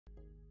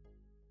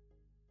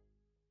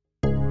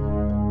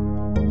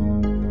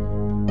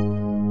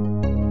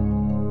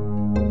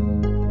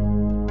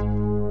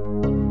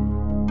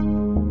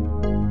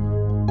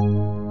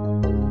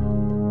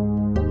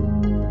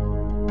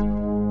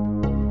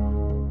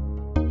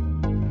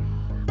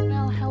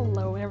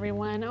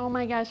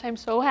my gosh, I'm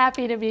so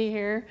happy to be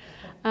here.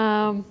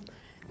 And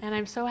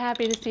I'm so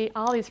happy to see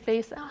all these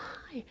faces. Oh,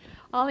 hi.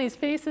 All these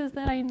faces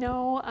that I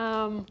know.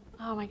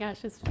 Oh my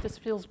gosh, it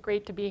just feels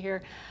great to be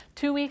here.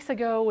 2 weeks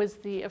ago was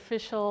the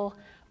official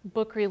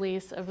book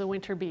release of The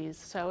Winter Bees,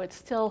 so it's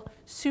still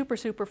super,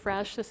 super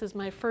fresh. This is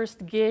my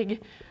first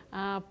gig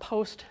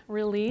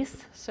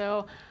post-release,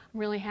 so I'm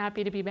really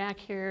happy to be back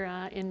here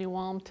in New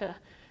Ulm to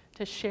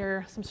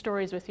share some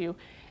stories with you.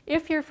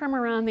 If you're from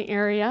around the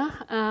area,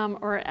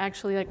 or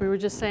actually, like we were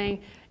just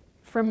saying,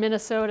 from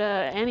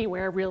Minnesota,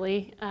 anywhere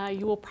really,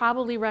 you will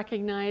probably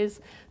recognize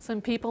some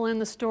people in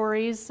the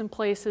stories, some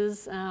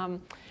places,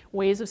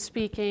 ways of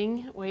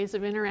speaking, ways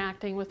of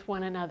interacting with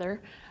one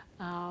another.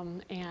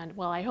 And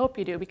well, I hope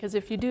you do, because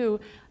if you do,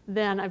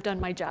 then I've done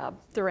my job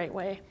the right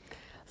way.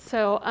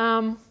 So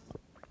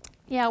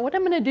yeah, what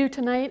I'm going to do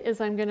tonight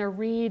is I'm going to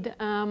read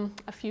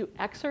a few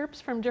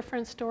excerpts from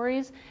different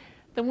stories.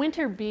 The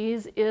Winter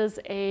Bees is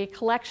a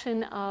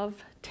collection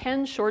of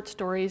 10 short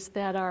stories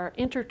that are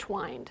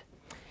intertwined.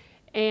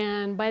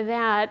 And by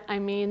that, I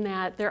mean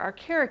that there are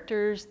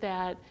characters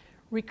that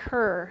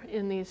recur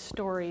in these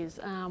stories.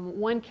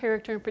 One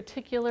character in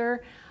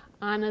particular,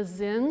 Anna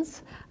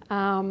Zins,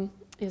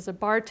 is a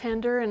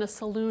bartender and a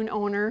saloon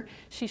owner.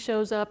 She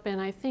shows up in,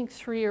 I think,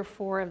 3 or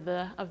 4 of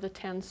the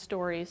 10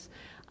 stories.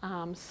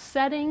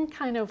 Setting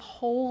kind of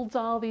holds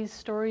all these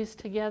stories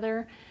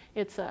together.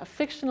 It's a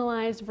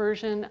fictionalized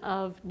version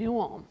of New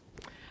Ulm.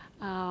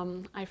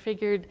 I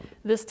figured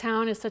this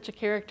town is such a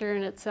character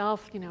in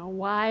itself, you know,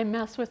 why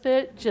mess with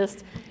it?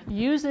 Just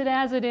use it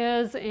as it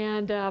is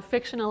and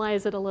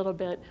fictionalize it a little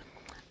bit.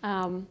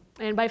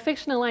 And by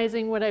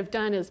fictionalizing, what I've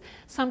done is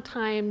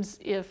sometimes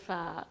if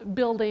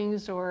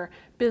buildings or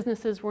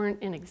businesses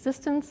weren't in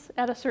existence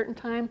at a certain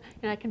time,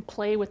 and I can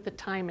play with the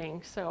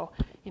timing. So,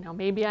 you know,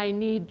 maybe I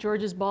need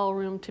George's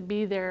Ballroom to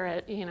be there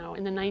at, you know,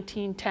 in the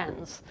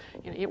 1910s.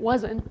 You know, it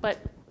wasn't, but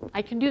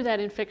I can do that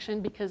in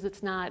fiction because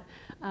it's not,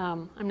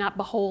 I'm not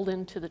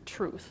beholden to the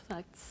truth.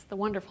 That's the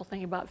wonderful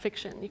thing about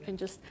fiction. You can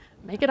just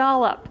make it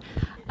all up.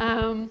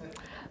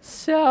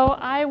 So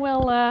I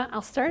will,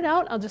 I'll start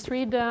out. I'll just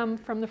read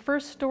from the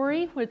first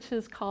story, which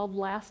is called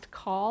Last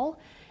Call.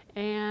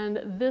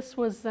 And this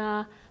was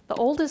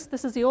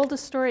this is the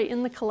oldest story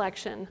in the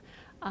collection.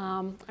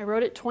 I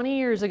wrote it 20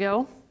 years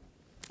ago.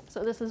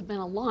 So this has been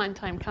a long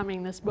time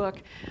coming, this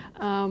book.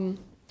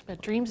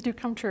 But dreams do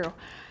come true.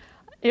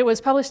 It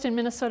was published in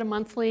Minnesota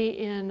Monthly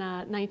in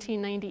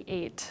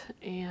 1998.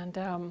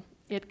 And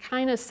it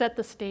kind of set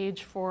the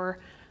stage for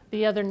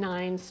the other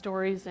 9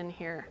 stories in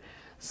here.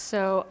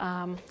 So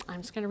I'm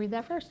just going to read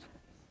that first.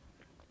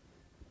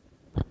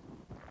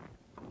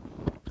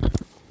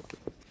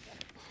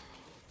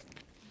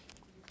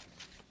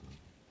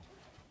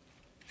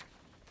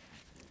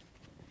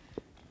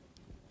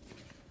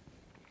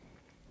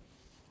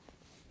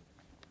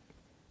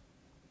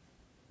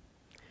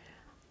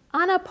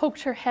 Anna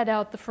poked her head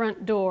out the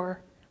front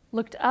door,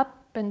 looked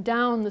up and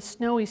down the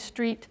snowy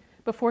street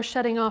before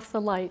shutting off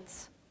the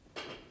lights.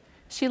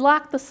 She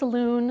locked the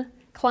saloon,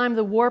 climbed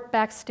the warped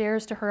back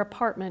stairs to her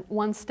apartment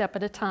 1 step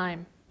at a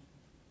time.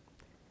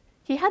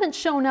 He hadn't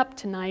shown up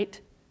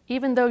tonight,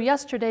 even though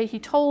yesterday he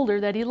told her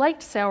that he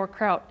liked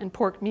sauerkraut and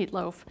pork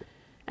meatloaf,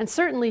 and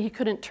certainly he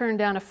couldn't turn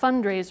down a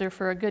fundraiser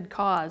for a good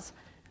cause,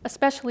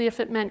 especially if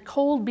it meant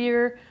cold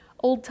beer,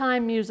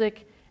 old-time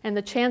music, and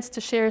the chance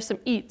to share some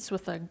eats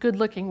with a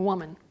good-looking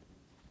woman.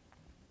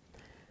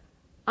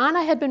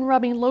 Anna had been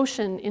rubbing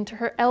lotion into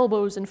her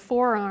elbows and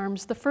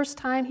forearms the first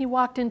time he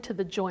walked into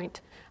the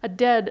joint, a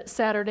dead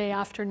Saturday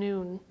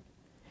afternoon.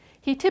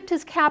 He tipped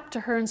his cap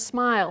to her and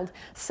smiled,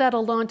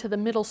 settled onto the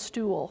middle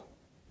stool.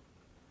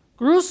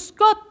 "Grüß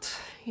Gott,"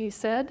 he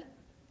said.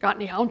 "Got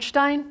any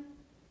Houndstein?"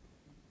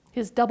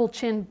 His double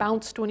chin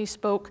bounced when he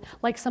spoke,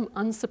 like some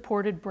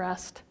unsupported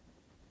breast.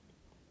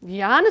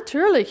 "Ja,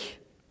 natürlich,"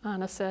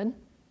 Anna said.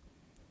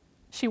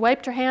 She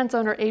wiped her hands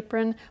on her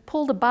apron,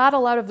 pulled a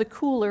bottle out of the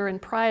cooler, and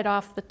pried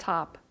off the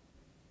top.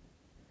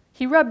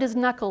 He rubbed his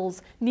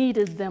knuckles,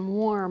 kneaded them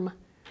warm.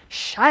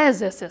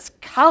 "Scheiße, es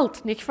ist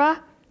kalt, nicht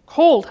wahr?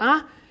 Cold,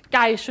 huh?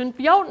 Guys shouldn't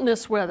be out in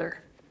this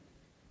weather."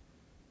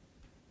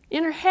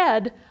 In her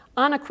head,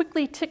 Anna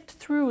quickly ticked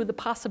through the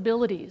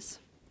possibilities.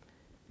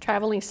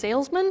 Traveling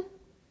salesman?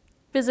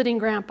 Visiting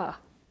Grandpa.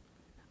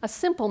 A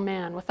simple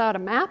man without a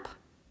map?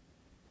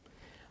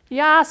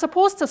 "Yeah,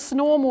 supposed to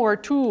snow more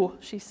too,"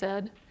 she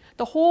said.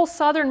 "The whole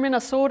southern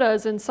Minnesota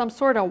is in some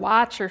sort of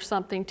watch or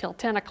something till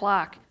 10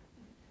 o'clock.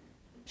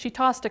 She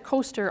tossed a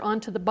coaster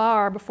onto the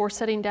bar before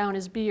setting down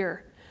his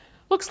beer.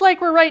 "Looks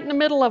like we're right in the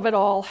middle of it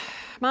all.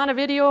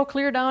 Montevideo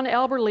clear down to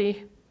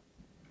Alberley."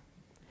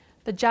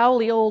 The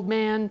jowly old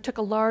man took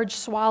a large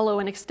swallow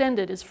and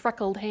extended his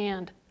freckled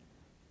hand.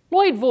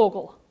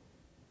 "Neudvogel."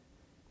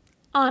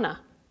 "Anna,"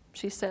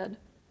 she said,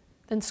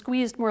 then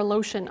squeezed more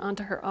lotion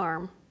onto her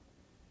arm.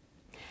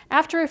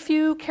 After a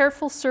few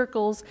careful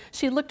circles,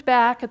 she looked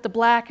back at the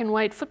black and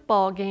white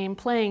football game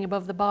playing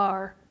above the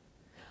bar.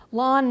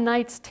 Lawn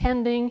knights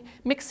tending,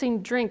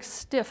 mixing drinks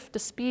stiff to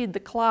speed the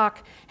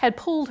clock, had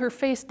pulled her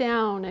face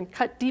down and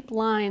cut deep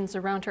lines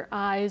around her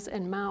eyes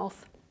and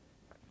mouth.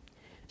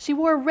 She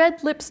wore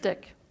red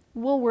lipstick,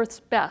 Woolworth's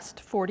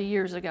best 40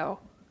 years ago.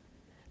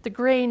 The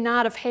gray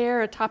knot of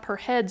hair atop her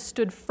head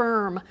stood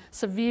firm,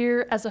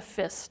 severe as a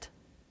fist.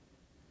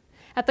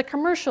 At the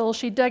commercial,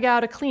 she dug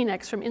out a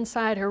Kleenex from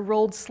inside her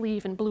rolled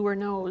sleeve and blew her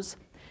nose.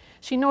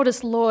 She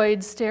noticed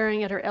Lloyd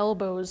staring at her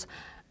elbows,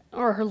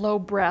 or her low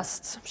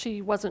breasts.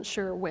 She wasn't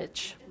sure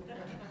which.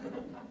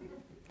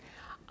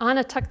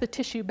 Anna tucked the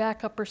tissue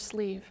back up her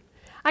sleeve.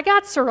 "I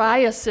got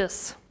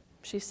psoriasis,"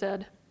 she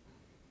said.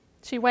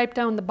 She wiped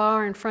down the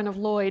bar in front of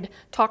Lloyd,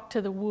 talked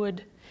to the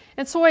wood.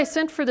 "And so I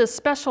sent for this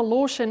special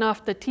lotion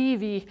off the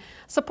TV.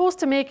 Supposed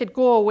to make it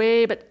go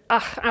away, but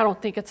I don't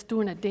think it's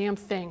doing a damn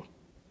thing."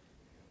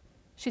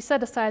 She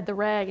set aside the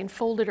rag and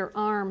folded her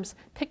arms,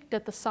 picked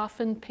at the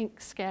softened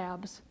pink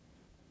scabs.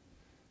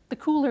 The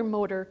cooler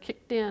motor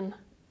kicked in.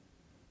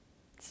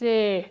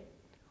 "Say,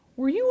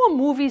 were you a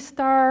movie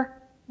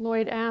star?"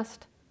 Lloyd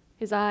asked.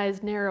 His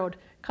eyes narrowed.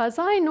 "'Cause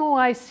I know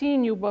I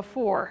seen you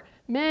before,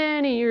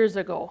 many years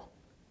ago."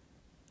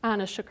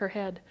 Anna shook her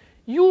head.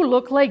 "You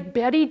look like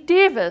Betty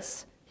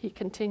Davis," he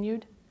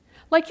continued.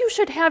 "Like you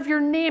should have your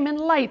name in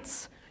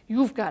lights.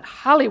 You've got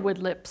Hollywood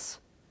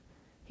lips."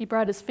 He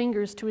brought his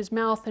fingers to his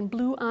mouth and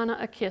blew Anna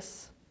a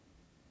kiss.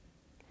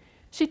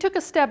 She took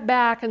a step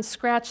back and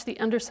scratched the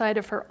underside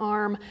of her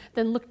arm,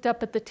 then looked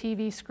up at the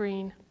TV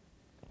screen.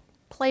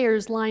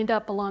 Players lined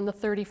up along the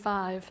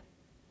 35.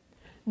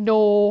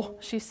 "No,"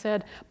 she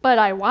said, "but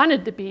I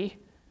wanted to be.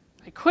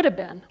 I could have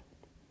been."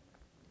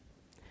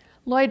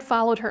 Lloyd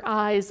followed her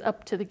eyes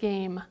up to the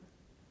game.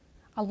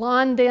 A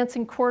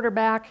lawn-dancing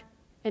quarterback,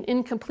 an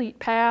incomplete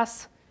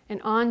pass, and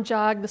on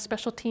jogged the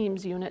special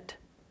teams unit.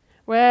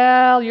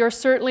 "Well, you're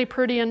certainly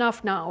pretty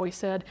enough now," he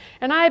said,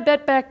 "and I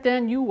bet back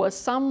then you was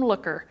some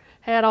looker.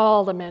 Had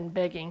all the men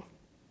begging."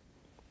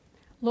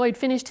 Lloyd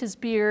finished his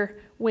beer,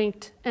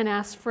 winked, and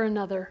asked for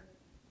another.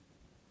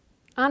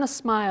 Anna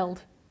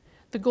smiled.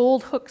 The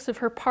gold hooks of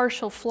her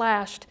partial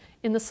flashed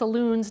in the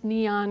saloon's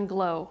neon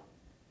glow.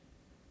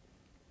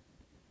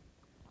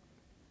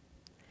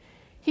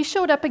 He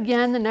showed up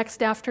again the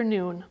next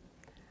afternoon.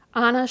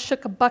 Anna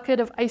shook a bucket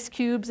of ice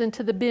cubes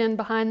into the bin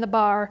behind the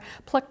bar,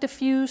 plucked a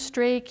few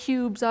stray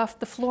cubes off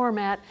the floor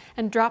mat,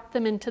 and dropped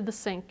them into the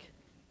sink.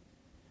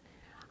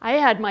 "I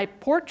had my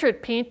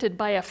portrait painted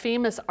by a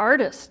famous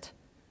artist,"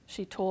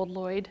 she told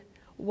Lloyd.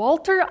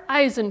 "Walter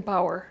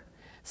Eisenhower.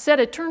 Said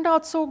it turned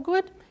out so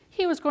good,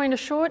 he was going to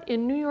show it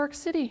in New York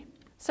City.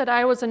 Said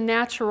I was a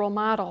natural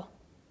model."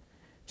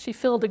 She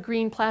filled a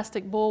green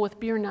plastic bowl with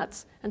beer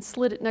nuts and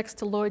slid it next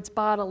to Lloyd's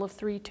bottle of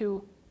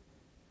 3-2.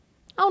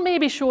 "I'll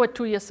maybe show it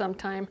to you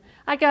sometime.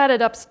 I got it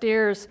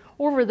upstairs,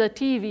 over the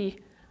TV.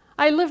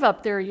 I live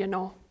up there, you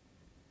know."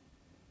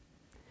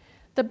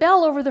 The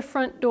bell over the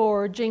front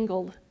door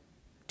jingled.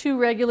 2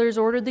 regulars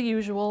ordered the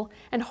usual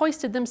and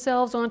hoisted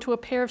themselves onto a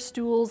pair of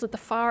stools at the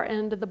far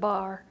end of the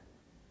bar.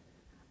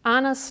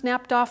 Anna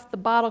snapped off the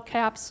bottle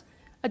caps,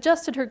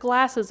 adjusted her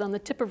glasses on the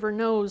tip of her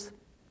nose,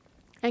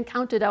 and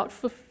counted out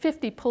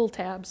 50 pull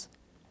tabs.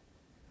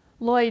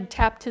 Lloyd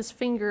tapped his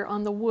finger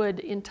on the wood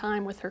in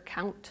time with her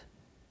count.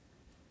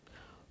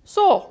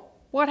 "So,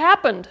 what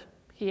happened?"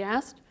 he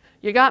asked.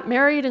 "You got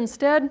married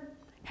instead?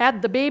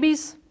 Had the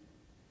babies?"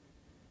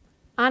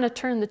 Anna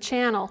turned the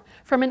channel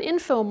from an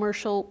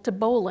infomercial to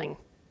bowling.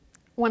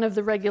 One of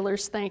the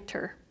regulars thanked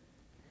her.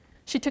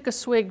 She took a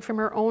swig from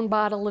her own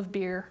bottle of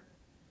beer.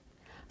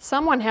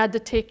 "Someone had to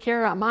take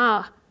care of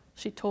Ma,"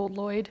 she told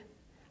Lloyd.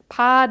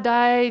 "Pa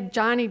died,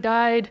 Johnny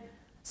died.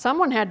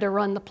 Someone had to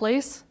run the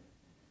place."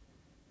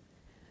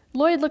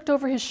 Lloyd looked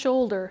over his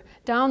shoulder,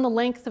 down the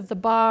length of the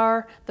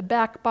bar, the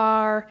back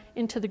bar,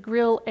 into the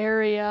grill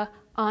area,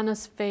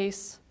 Anna's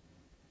face.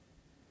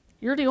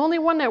 "You're the only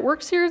one that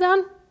works here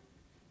then?"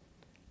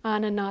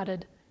 Anna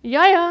nodded.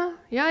 Yeah,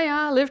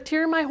 lived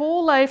here my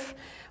whole life.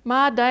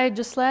 Ma died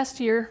just last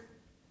year."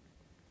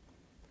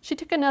 She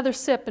took another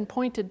sip and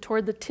pointed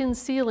toward the tin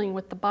ceiling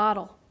with the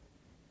bottle.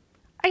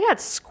 "I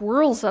got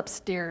squirrels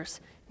upstairs,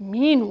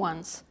 mean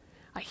ones.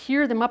 I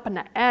hear them up in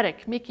the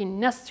attic making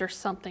nests or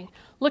something,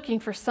 looking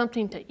for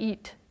something to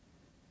eat."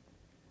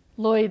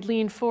 Lloyd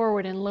leaned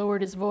forward and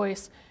lowered his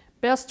voice.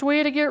 "Best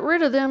way to get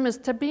rid of them is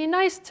to be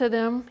nice to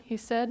them," he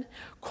said.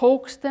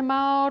 "Coax them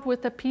out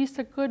with a piece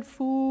of good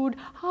food.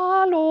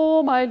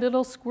 'Hallo, my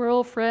little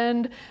squirrel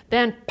friend.'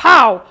 Then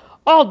pow!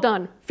 All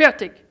done.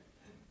 Fertig."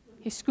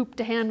 He scooped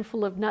a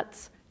handful of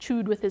nuts,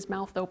 chewed with his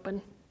mouth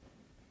open.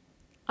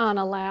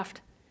 Anna laughed.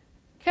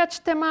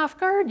 "Catch them off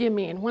guard, you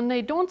mean, when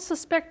they don't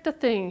suspect a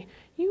thing.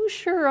 You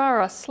sure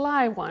are a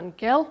sly one,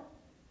 Gel."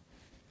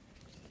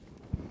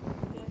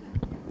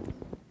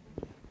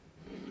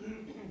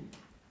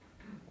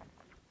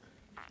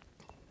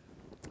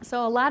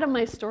 So a lot of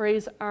my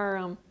stories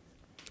are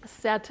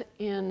set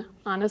in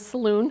Anna's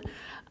saloon.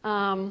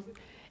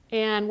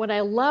 And what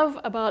I love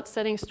about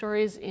setting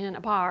stories in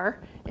a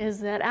bar is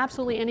that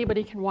absolutely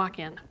anybody can walk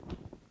in.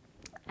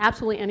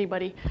 Absolutely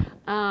anybody.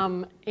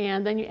 And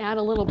then you add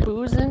a little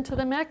booze into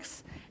the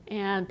mix,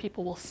 and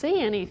people will say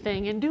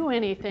anything and do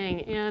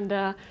anything.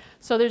 And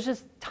so there's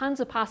just tons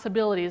of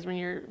possibilities when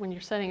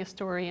you're setting a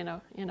story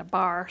in a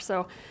bar.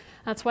 So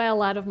That's why a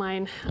lot of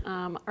mine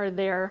are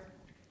there.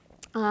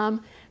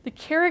 The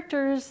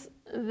characters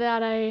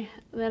that I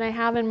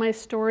have in my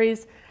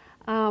stories,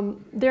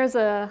 there's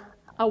a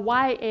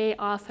YA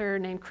author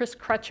named Chris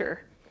Crutcher,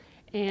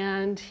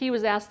 and he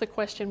was asked the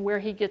question where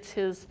he gets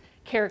his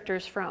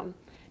characters from.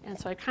 And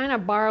so I kind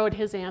of borrowed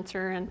his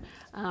answer,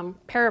 and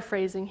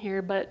paraphrasing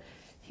here, but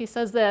he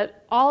says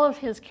that all of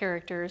his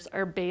characters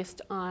are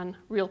based on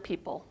real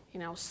people. You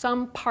know,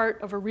 some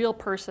part of a real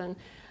person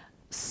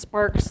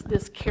sparks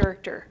this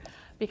character,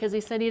 because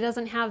he said he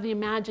doesn't have the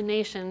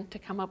imagination to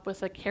come up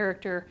with a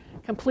character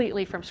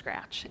completely from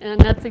scratch. And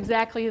that's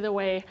exactly the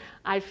way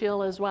I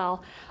feel as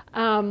well.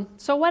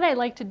 So what I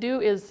like to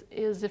do is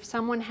if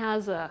someone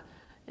has a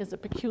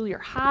peculiar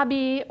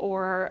hobby,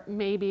 or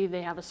maybe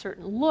they have a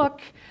certain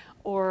look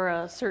or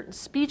a certain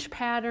speech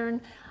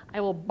pattern, I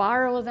will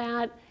borrow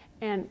that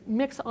and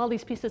mix all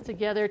these pieces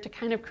together to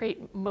kind of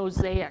create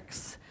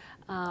mosaics.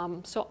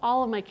 So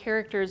all of my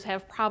characters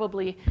have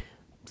probably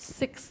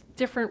 6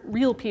 different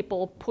real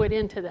people put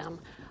into them.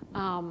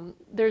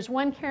 There's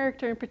one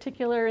character in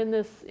particular in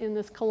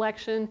this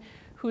collection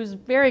who's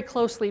very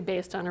closely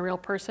based on a real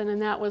person, and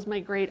that was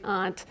my great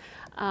aunt.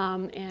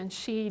 And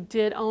she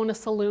did own a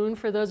saloon.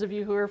 For those of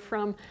you who are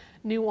from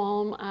New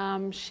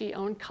Ulm, she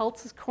owned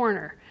Kalz's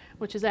Corner,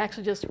 which is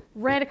actually just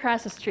right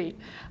across the street.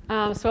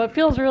 So it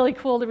feels really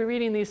cool to be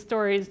reading these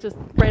stories just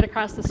right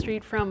across the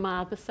street from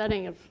the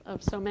setting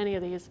of so many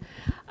of these.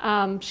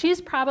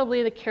 She's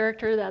probably the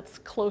character that's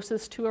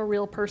closest to a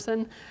real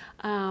person,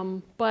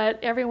 but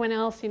everyone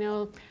else, you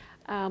know,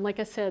 like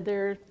I said,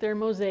 they're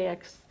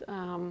mosaics.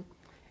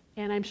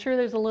 And I'm sure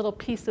there's a little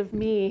piece of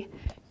me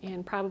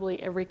in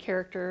probably every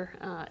character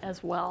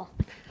as well.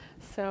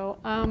 So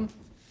I'm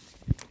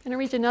going to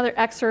read another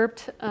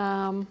excerpt.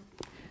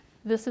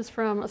 This is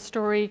from a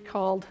story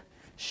called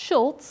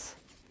Schultz.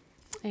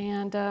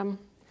 And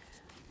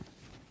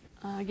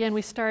again,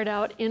 we start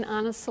out in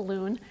Anna's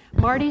saloon.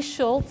 Marty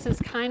Schultz is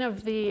kind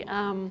of the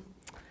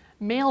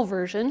male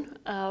version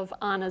of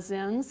Anna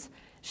Zinz.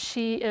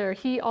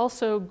 He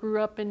also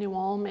grew up in New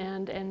Ulm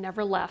and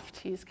never left.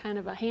 He's kind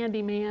of a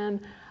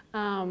handyman,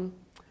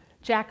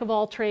 jack of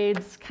all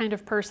trades kind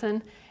of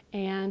person.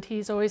 And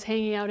he's always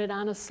hanging out at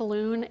Anna's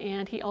saloon,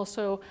 and he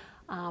also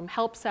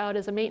helps out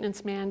as a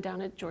maintenance man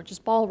down at George's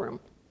Ballroom.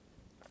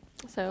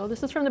 So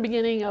this is from the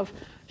beginning of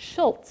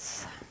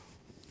Schultz.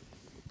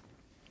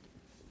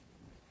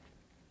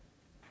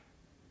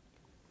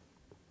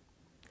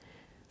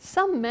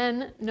 Some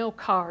men know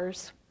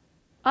cars,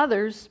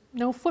 others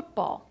know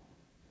football,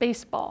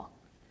 baseball.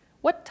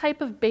 What type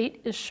of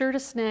bait is sure to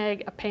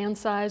snag a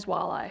pan-sized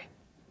walleye?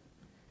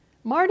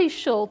 Marty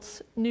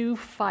Schultz knew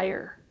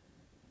fire.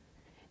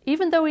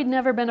 Even though he'd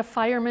never been a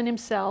fireman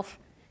himself,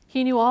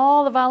 he knew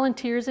all the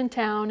volunteers in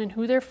town and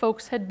who their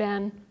folks had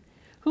been,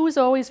 who was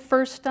always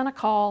first on a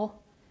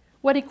call,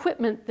 what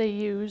equipment they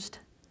used,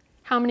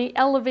 how many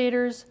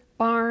elevators,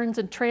 barns,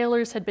 and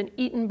trailers had been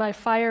eaten by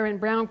fire in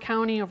Brown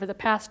County over the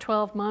past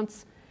 12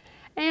 months,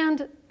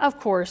 and, of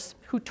course,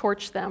 who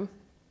torched them.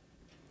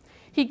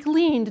 He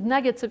gleaned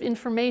nuggets of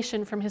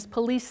information from his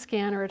police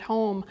scanner at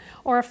home,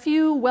 or a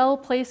few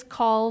well-placed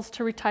calls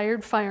to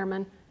retired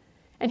firemen,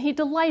 and he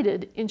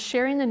delighted in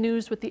sharing the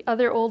news with the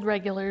other old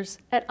regulars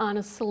at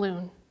Anna's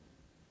saloon.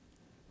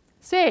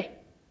 Say,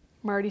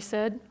 Marty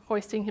said,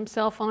 hoisting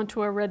himself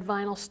onto a red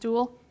vinyl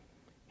stool.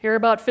 Hear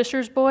about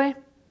Fisher's boy?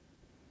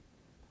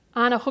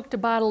 Anna hooked a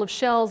bottle of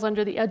shells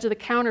under the edge of the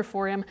counter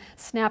for him,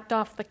 snapped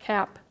off the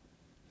cap.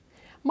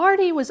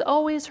 Marty was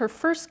always her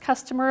first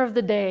customer of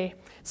the day,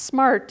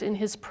 smart in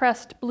his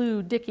pressed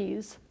blue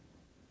Dickies.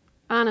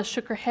 Anna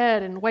shook her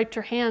head and wiped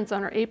her hands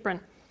on her apron.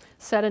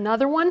 Said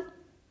another one?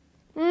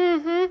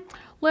 Mm-hmm.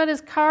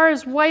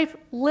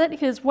 Lit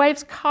his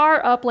wife's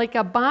car up like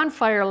a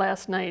bonfire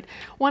last night.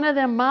 One of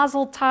them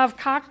Mazel Tov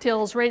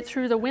cocktails right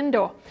through the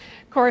window.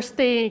 Of course,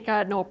 they ain't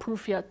got no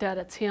proof yet that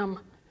it's him.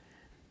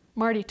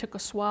 Marty took a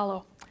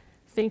swallow.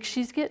 Think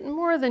she's getting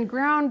more than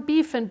ground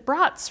beef and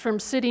brats from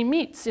City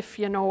Meats, if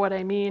you know what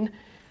I mean.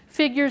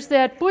 Figures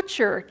that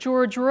butcher,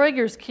 George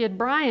Roeger's kid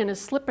Brian, is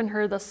slipping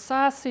her the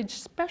sausage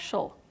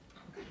special.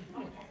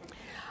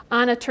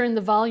 Anna turned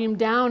the volume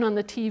down on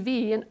the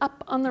TV and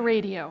up on the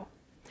radio.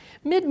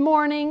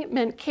 Mid-morning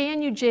meant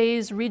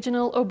KNUJ's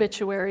regional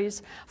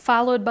obituaries,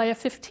 followed by a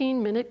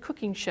 15-minute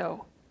cooking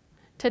show.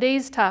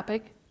 Today's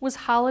topic was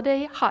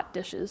holiday hot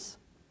dishes.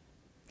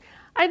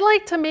 I'd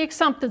like to make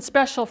something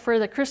special for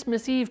the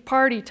Christmas Eve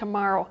party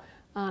tomorrow,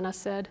 Anna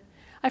said.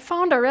 I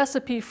found a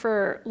recipe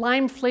for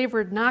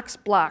lime-flavored Knox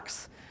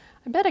blocks.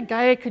 I bet a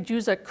guy could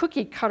use a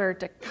cookie cutter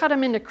to cut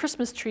them into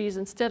Christmas trees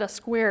instead of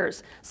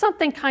squares,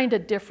 something kind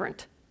of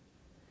different.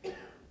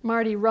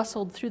 Marty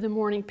rustled through the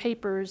morning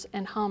papers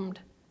and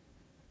hummed.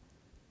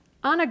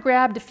 Anna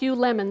grabbed a few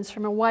lemons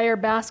from a wire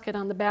basket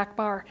on the back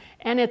bar.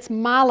 And it's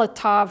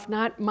Molotov,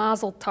 not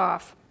Mazel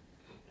Tov.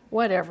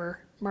 Whatever,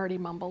 Marty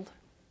mumbled.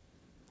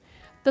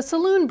 The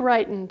saloon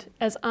brightened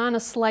as Anna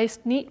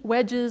sliced neat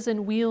wedges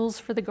and wheels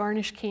for the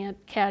garnish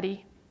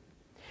caddy.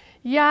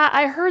 Yeah,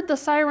 I heard the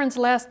sirens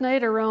last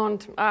night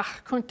around,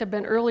 couldn't have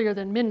been earlier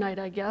than midnight,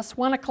 I guess.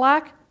 1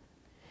 o'clock?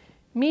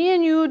 Me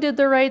and you did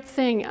the right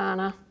thing,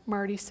 Anna,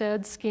 Marty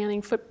said,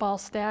 scanning football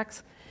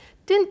stacks.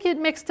 Didn't get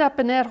mixed up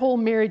in that whole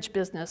marriage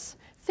business.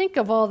 Think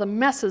of all the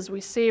messes we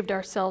saved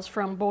ourselves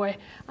from, boy,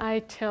 I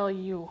tell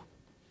you.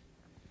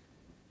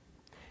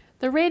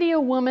 The radio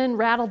woman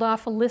rattled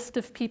off a list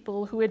of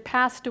people who had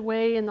passed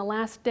away in the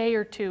last day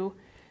or two,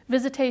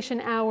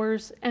 visitation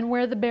hours, and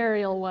where the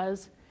burial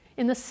was.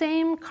 In the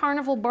same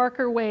Carnival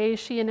Barker way,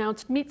 she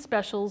announced meat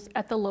specials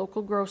at the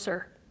local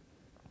grocer.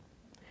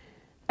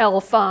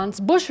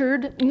 Alphonse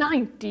Bushard,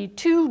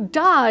 92,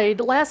 died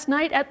last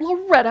night at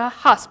Loretta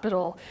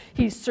Hospital.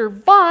 He's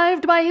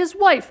survived by his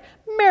wife,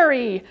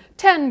 Mary,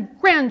 10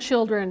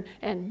 grandchildren,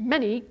 and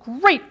many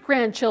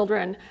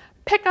great-grandchildren.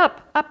 Pick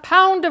up a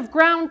pound of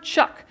ground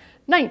chuck,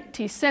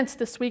 90 cents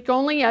this week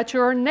only at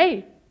your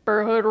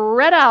neighborhood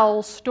Red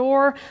Owl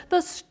store,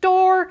 the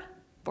store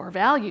for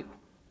value.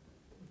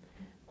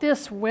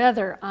 This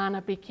weather,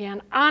 Anna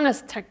began.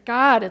 Honest to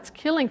God, it's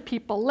killing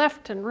people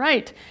left and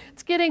right.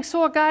 It's getting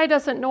so a guy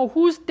doesn't know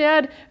who's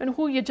dead and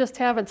who you just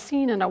haven't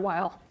seen in a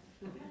while.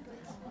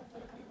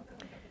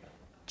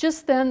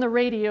 Just then, the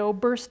radio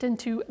burst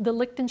into the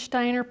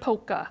Lichtensteiner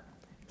polka,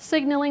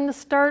 signaling the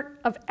start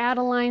of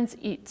Adeline's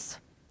Eats.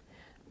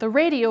 The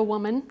radio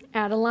woman,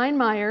 Adeline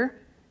Meyer,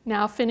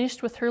 now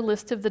finished with her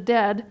list of the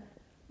dead,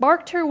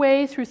 barked her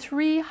way through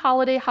 3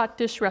 holiday hot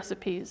dish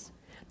recipes.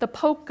 The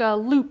polka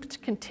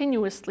looped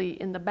continuously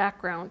in the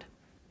background.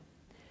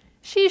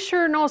 She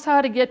sure knows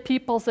how to get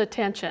people's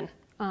attention,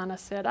 Anna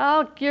said.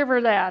 I'll give her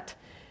that.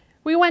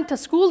 We went to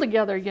school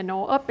together, you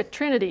know, up at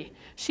Trinity.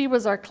 She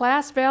was our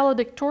class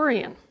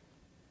valedictorian.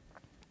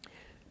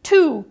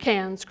 2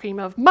 cans cream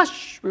of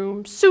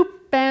mushroom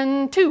soup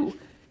and 2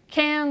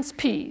 cans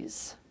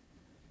peas.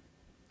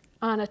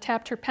 Anna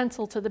tapped her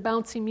pencil to the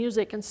bouncy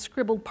music and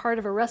scribbled part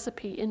of a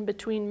recipe in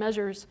between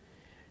measures.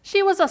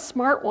 She was a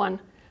smart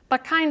one,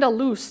 but kinda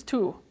loose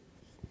too.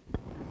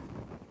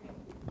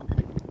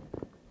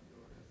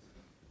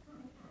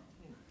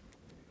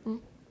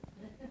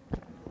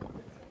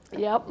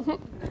 Yep.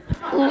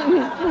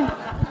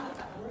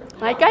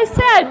 Like I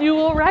said, you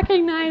will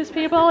recognize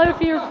people if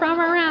you're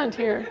from around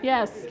here.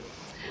 Yes.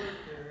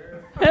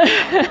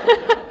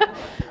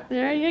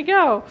 There you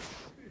go.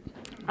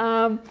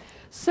 I'll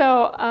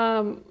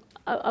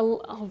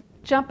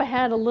jump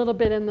ahead a little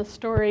bit in the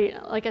story.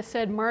 Like I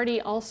said,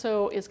 Marty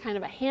also is kind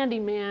of a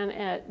handyman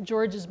at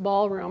George's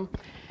Ballroom.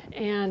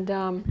 And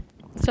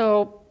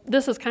so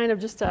this is kind of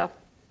just a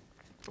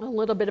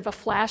little bit of a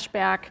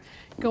flashback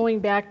going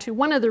back to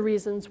one of the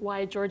reasons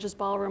why George's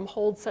Ballroom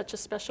holds such a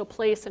special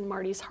place in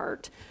Marty's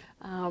heart.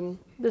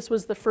 This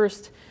was the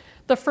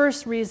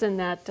first reason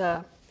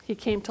that he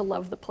came to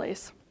love the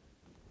place.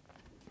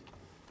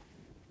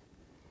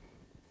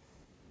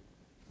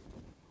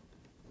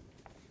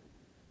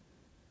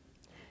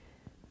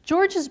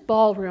 George's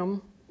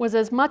Ballroom was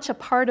as much a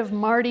part of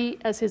Marty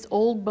as his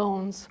old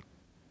bones.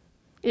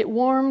 It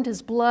warmed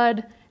his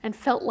blood and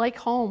felt like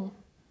home.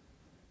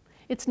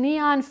 Its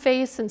neon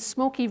face and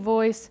smoky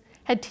voice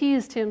had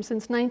teased him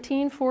since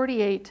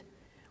 1948,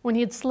 when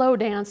he had slow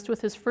danced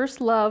with his first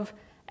love,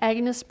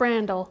 Agnes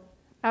Brandel,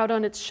 out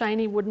on its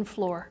shiny wooden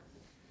floor.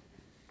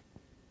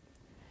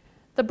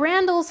 The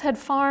Brandels had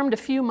farmed a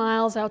few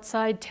miles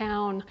outside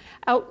town,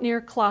 out near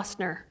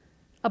Klossner,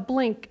 a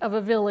blink of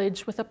a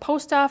village with a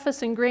post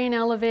office and grain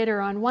elevator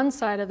on one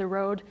side of the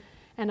road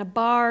and a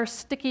bar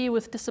sticky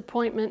with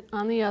disappointment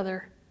on the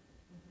other.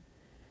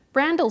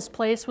 Brandel's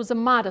place was a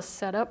modest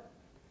setup,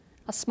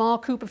 a small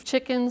coop of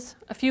chickens,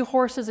 a few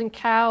horses and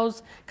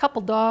cows, a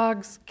couple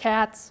dogs,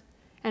 cats,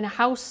 and a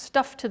house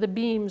stuffed to the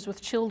beams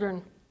with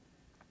children.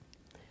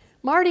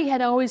 Marty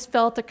had always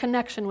felt a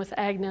connection with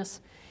Agnes,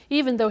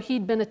 even though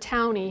he'd been a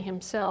townie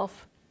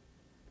himself.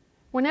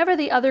 Whenever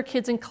the other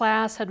kids in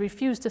class had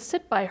refused to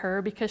sit by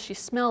her because she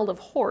smelled of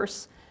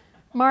horse,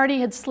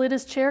 Marty had slid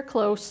his chair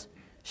close,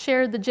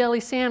 shared the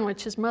jelly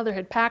sandwich his mother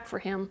had packed for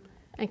him,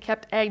 and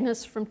kept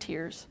Agnes from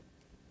tears.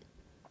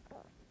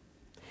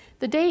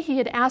 The day he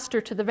had asked her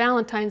to the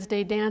Valentine's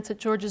Day dance at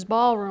George's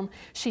Ballroom,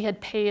 she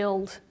had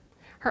paled,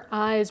 her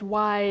eyes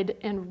wide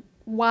and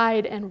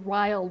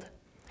riled.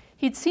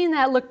 He'd seen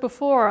that look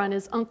before on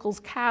his uncle's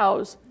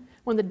cows,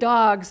 when the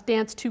dogs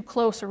danced too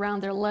close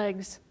around their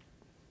legs.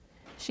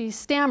 She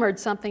stammered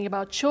something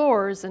about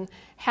chores and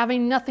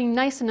having nothing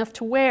nice enough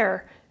to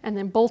wear, and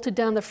then bolted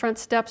down the front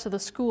steps of the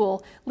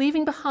school,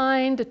 leaving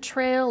behind a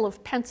trail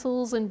of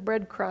pencils and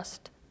bread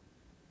crust.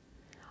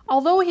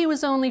 Although he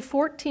was only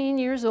 14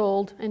 years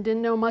old and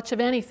didn't know much of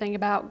anything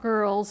about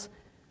girls,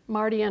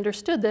 Marty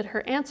understood that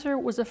her answer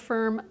was a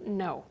firm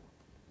no.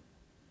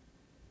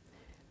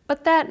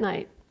 But that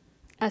night,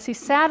 as he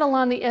sat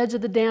along the edge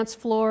of the dance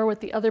floor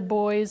with the other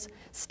boys,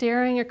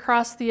 staring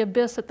across the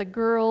abyss at the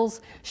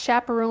girls,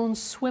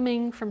 chaperones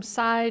swimming from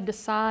side to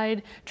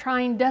side,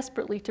 trying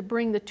desperately to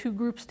bring the two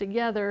groups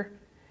together,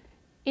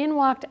 in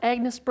walked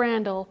Agnes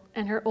Brandel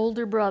and her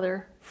older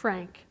brother,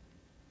 Frank.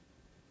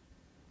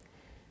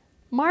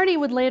 Marty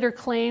would later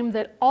claim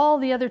that all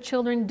the other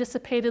children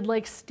dissipated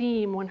like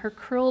steam when her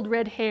curled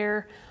red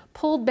hair,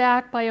 pulled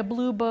back by a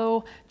blue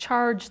bow,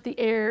 charged the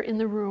air in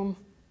the room.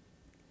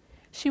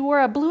 She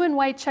wore a blue and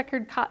white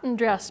checkered cotton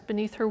dress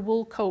beneath her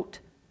wool coat,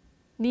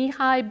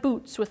 knee-high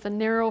boots with a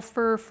narrow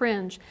fur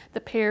fringe, the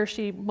pair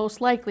she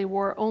most likely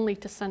wore only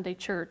to Sunday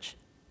church.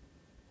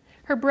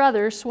 Her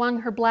brother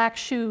swung her black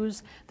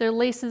shoes, their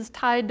laces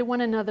tied to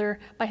one another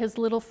by his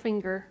little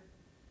finger.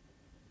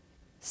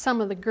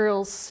 Some of the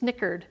girls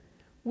snickered,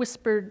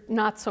 whispered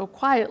not so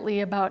quietly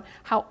about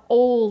how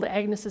old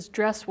Agnes's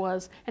dress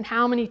was and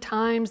how many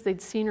times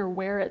they'd seen her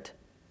wear it.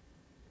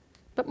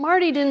 But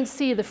Marty didn't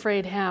see the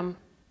frayed hem,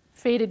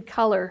 faded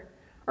color,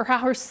 or how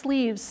her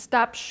sleeves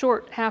stopped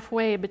short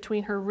halfway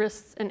between her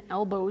wrists and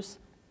elbows.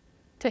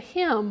 To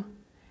him,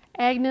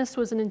 Agnes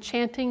was an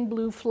enchanting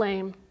blue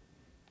flame.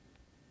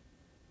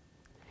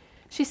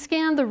 She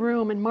scanned the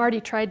room, and Marty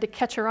tried to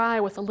catch her eye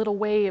with a little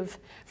wave.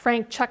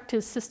 Frank chucked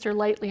his sister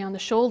lightly on the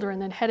shoulder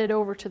and then headed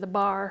over to the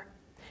bar.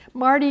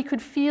 Marty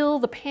could feel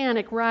the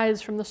panic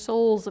rise from the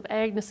soles of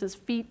Agnes's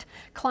feet,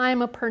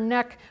 climb up her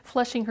neck,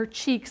 flushing her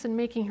cheeks and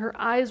making her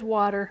eyes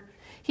water.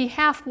 He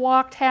half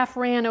walked, half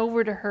ran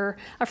over to her,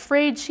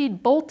 afraid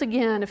she'd bolt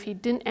again if he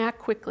didn't act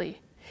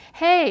quickly.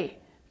 "Hey,"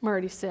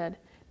 Marty said,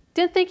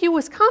 "didn't think you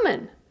was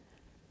coming.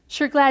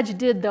 Sure glad you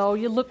did, though.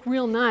 You look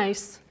real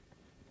nice."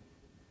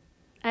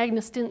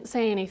 Agnes didn't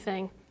say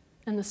anything,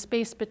 and the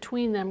space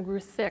between them grew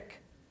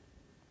thick.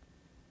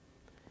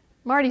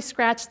 Marty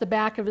scratched the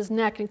back of his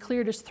neck and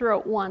cleared his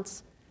throat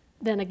once,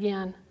 then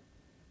again.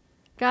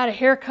 "Got a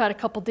haircut a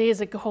couple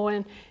days ago,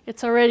 and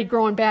it's already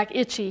growing back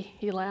itchy,"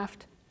 he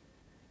laughed.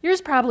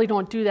 "Yours probably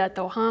don't do that,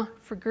 though, huh?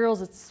 For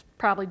girls, it's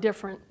probably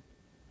different."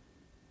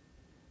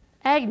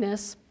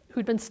 Agnes,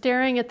 who'd been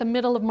staring at the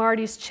middle of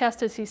Marty's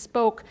chest as he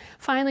spoke,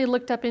 finally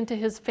looked up into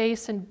his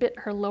face and bit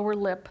her lower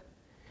lip.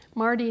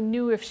 Marty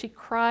knew if she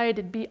cried,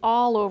 it'd be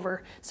all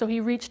over, so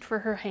he reached for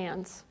her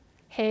hands.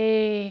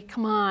 "Hey,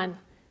 come on,"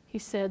 he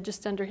said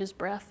just under his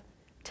breath.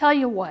 "Tell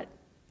you what,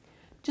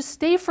 just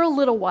stay for a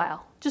little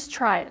while. Just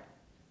try it.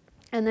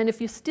 And then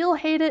if you still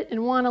hate it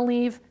and want to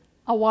leave,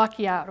 I'll walk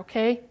you out,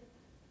 okay?"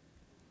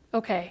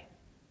 "Okay,"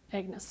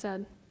 Agnes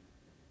said.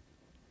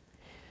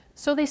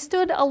 So they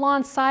stood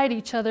alongside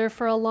each other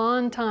for a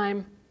long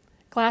time,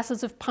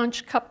 glasses of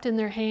punch cupped in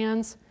their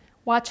hands,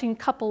 watching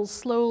couples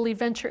slowly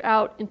venture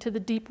out into the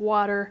deep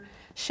water,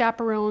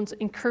 chaperones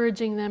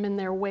encouraging them in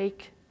their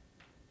wake.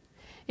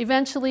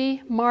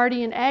 Eventually,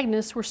 Marty and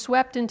Agnes were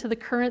swept into the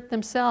current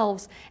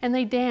themselves, and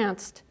they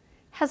danced,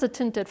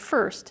 hesitant at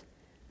first,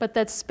 but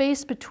that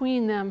space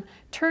between them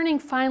turning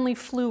finally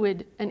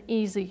fluid and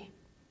easy.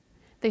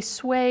 They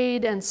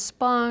swayed and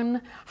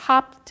spun,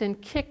 hopped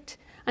and kicked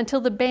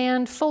until the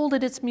band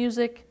folded its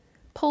music,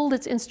 pulled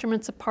its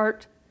instruments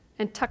apart,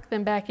 and tucked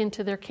them back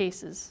into their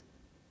cases.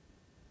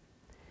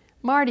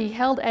 Marty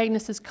held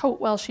Agnes's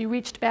coat while she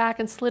reached back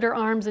and slid her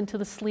arms into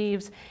the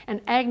sleeves, and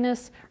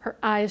Agnes, her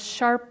eyes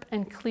sharp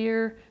and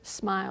clear,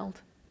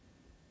 smiled.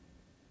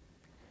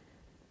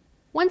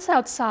 Once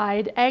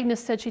outside,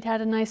 Agnes said she'd had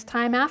a nice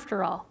time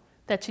after all,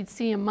 that she'd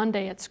see him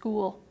Monday at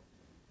school.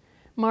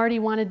 Marty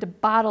wanted to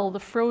bottle the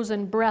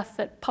frozen breath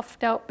that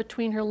puffed out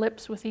between her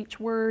lips with each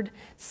word,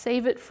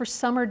 save it for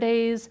summer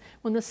days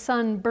when the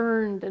sun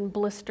burned and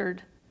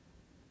blistered.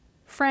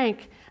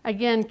 Frank,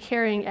 again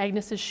carrying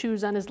Agnes's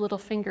shoes on his little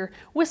finger,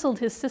 whistled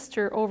his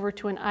sister over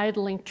to an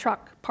idling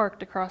truck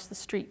parked across the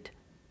street.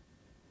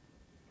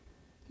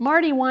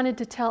 Marty wanted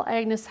to tell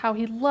Agnes how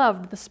he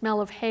loved the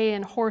smell of hay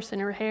and horse in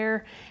her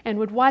hair and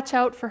would watch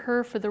out for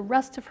her for the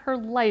rest of her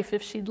life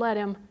if she'd let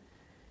him.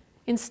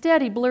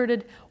 Instead, he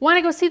blurted, "Want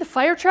to go see the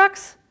fire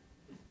trucks?"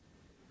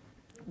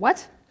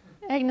 "What?"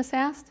 Agnes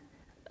asked.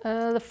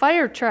 The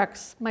fire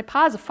trucks. My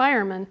pa's a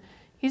fireman.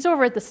 He's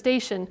over at the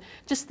station.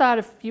 Just thought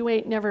if you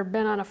ain't never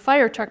been on a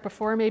fire truck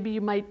before, maybe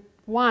you might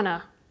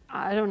wanna,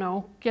 I don't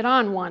know, get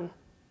on one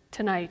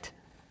tonight."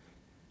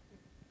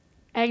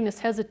 Agnes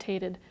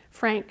hesitated.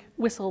 Frank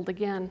whistled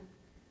again.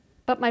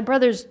 "But my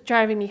brother's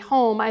driving me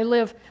home.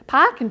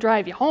 Pa can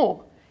drive you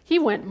home. He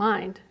wouldn't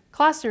mind.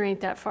 Gloucester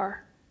ain't that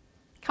far."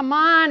 "Come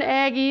on,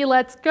 Aggie,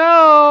 let's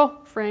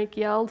go," Frank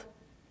yelled.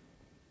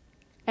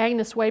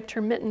 Agnes wiped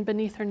her mitten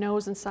beneath her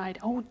nose and sighed.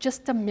 "Oh,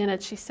 just a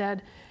minute," she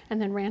said,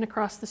 and then ran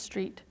across the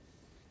street.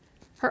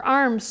 Her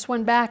arms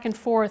swung back and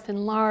forth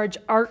in large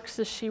arcs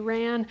as she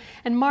ran,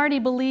 and Marty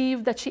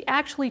believed that she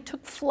actually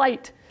took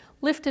flight,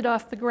 lifted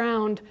off the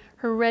ground,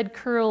 her red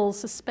curls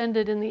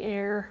suspended in the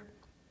air.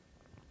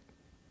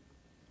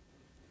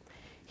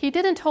 He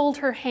didn't hold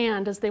her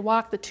hand as they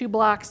walked the 2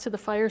 blocks to the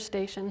fire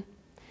station.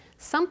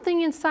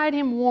 Something inside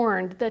him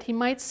warned that he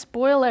might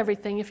spoil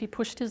everything if he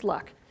pushed his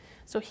luck,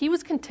 so he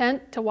was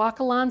content to walk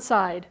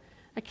alongside,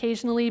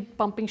 occasionally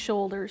bumping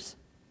shoulders.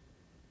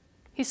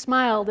 He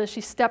smiled as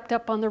she stepped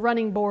up on the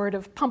running board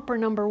of pumper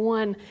number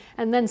 1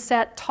 and then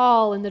sat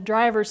tall in the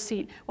driver's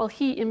seat while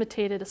he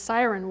imitated a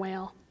siren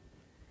wail.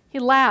 He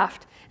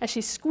laughed as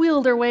she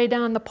squealed her way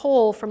down the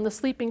pole from the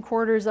sleeping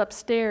quarters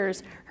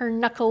upstairs, her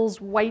knuckles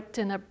white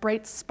and a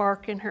bright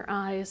spark in her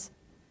eyes.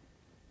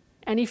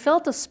 And he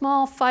felt a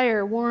small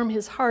fire warm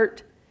his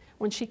heart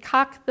when she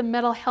cocked the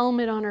metal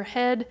helmet on her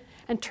head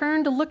and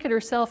turned to look at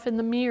herself in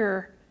the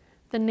mirror,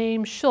 the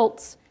name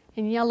Schultz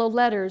in yellow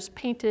letters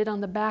painted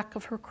on the back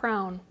of her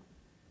crown.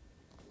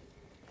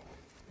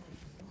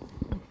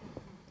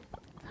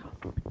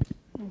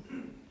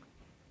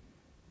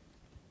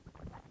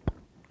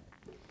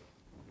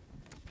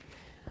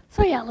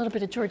 So yeah, a little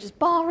bit of George's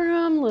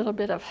Ballroom, a little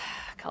bit of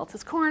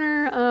Kalz's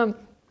Corner.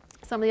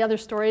 Some of the other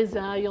stories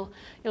you'll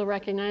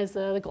recognize.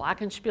 The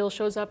Glockenspiel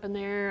shows up in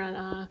there,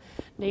 and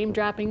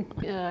name-dropping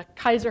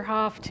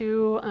Kaiserhof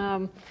too.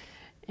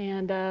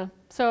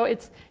 So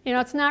it's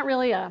not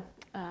really a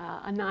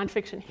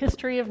nonfiction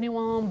history of New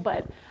Ulm,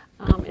 but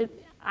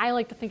I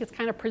like to think it's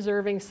kind of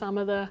preserving some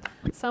of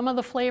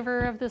the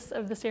flavor of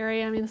this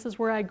area. I mean, this is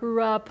where I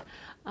grew up.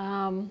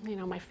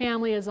 My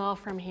family is all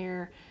from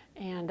here.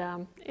 And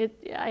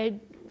I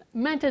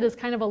meant it as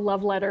kind of a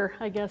love letter,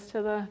 I guess,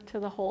 to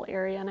the whole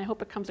area, and I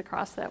hope it comes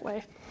across that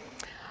way.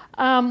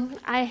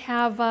 I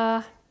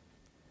have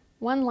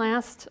one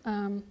last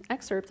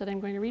excerpt that I'm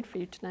going to read for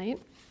you tonight.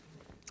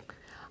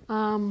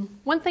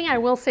 One thing I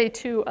will say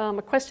too,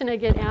 a question I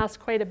get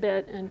asked quite a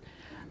bit,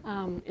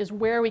 and is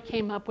where we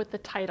came up with the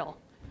title,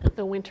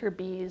 The Winter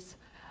Bees.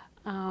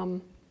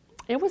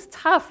 It was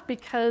tough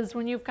because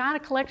when you've got a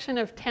collection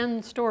of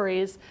 10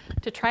 stories,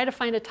 to try to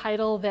find a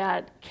title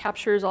that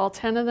captures all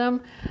 10 of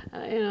them,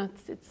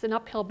 it's an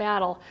uphill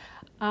battle.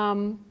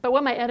 But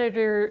what my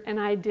editor and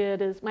I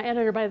did is, my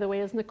editor, by the way,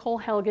 is Nicole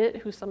Helget,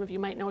 who some of you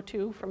might know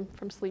too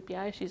from Sleepy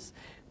Eye. She's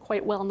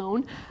quite well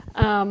known.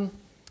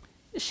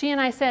 She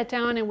and I sat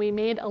down and we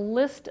made a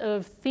list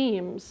of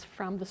themes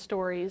from the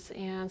stories.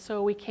 And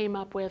so we came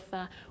up with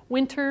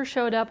winter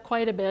showed up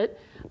quite a bit.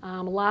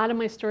 A lot of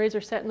my stories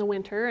are set in the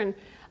winter. And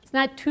it's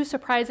not too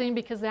surprising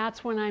because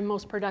that's when I'm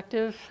most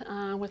productive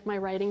with my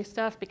writing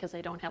stuff, because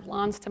I don't have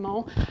lawns to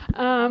mow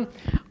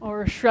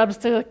or shrubs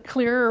to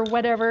clear or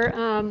whatever.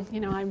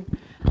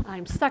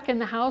 I'm stuck in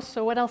the house,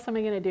 so what else am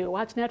I going to do?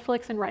 Watch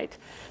Netflix and write.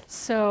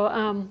 So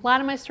a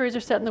lot of my stories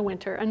are set in the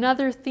winter.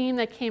 Another theme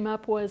that came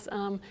up was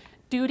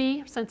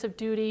duty, sense of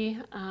duty,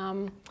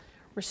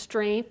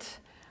 restraint,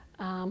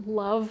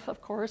 love,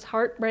 of course,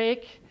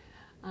 heartbreak,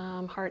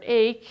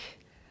 heartache,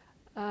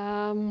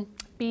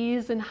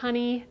 bees and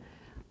honey.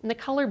 And the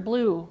color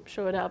blue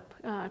showed up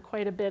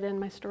quite a bit in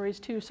my stories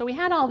too. So we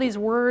had all these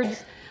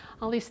words,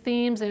 all these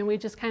themes, and we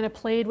just kind of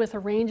played with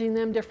arranging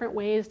them different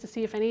ways to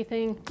see if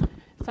anything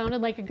sounded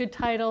like a good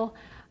title.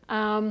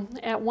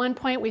 At one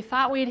point we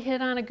thought we'd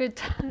hit on a good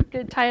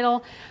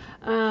title.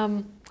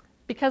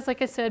 Because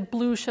like I said,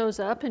 blue shows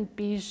up and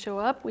bees show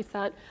up, we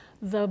thought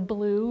The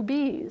Blue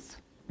Bees.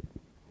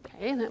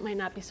 Okay, that might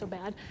not be so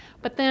bad.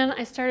 But then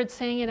I started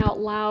saying it out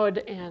loud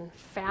and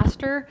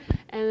faster,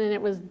 and then it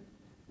was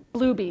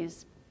blue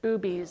bees.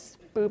 Boobies,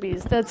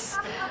 boobies. That's,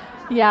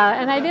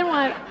 yeah. And I didn't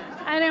want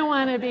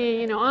to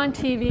be, on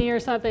TV or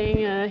something.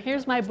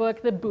 Here's my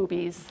book, The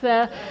Boobies.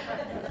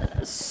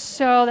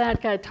 So that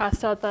got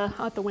tossed out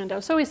the window.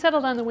 So we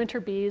settled on The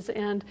Winter Bees,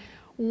 and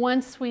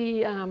once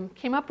we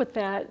came up with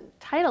that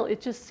title,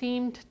 it just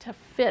seemed to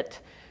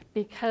fit,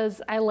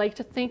 because I like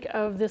to think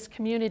of this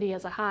community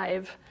as a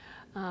hive.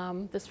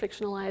 This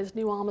fictionalized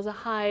New Ulm as a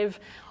hive,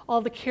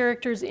 all the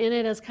characters in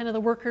it as kind of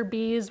the worker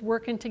bees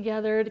working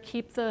together to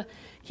keep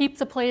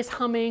the place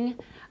humming.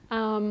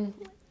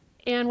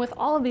 And with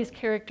all of these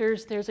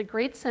characters, there's a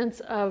great sense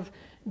of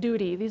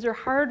duty. These are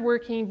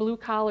hardworking,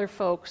 blue-collar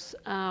folks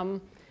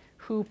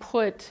who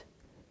put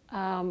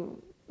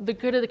the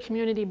good of the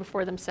community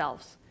before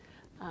themselves.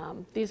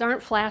 These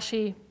aren't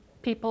flashy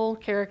people,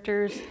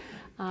 characters.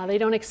 They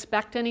don't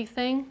expect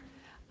anything.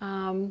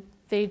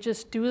 They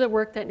just do the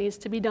work that needs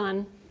to be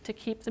done to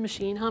keep the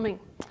machine humming.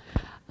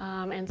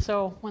 And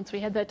so once we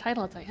had that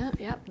title, it's like,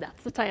 yep,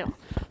 that's the title.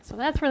 So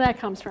that's where that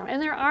comes from.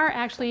 And there are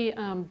actually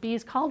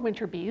bees called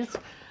winter bees.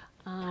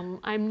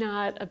 I'm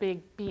not a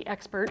big bee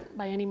expert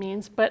by any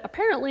means, but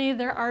apparently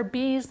there are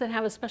bees that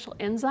have a special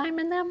enzyme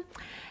in them.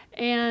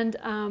 And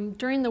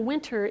during the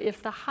winter,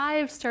 if the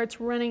hive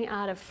starts running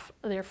out of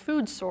their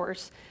food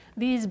source,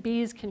 these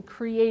bees can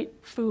create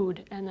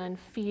food and then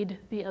feed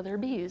the other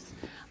bees.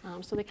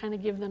 So they kind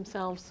of give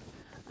themselves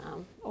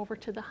over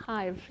to the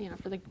hive,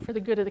 for the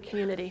good of the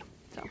community.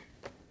 So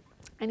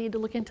I need to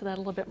look into that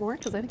a little bit more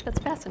because I think that's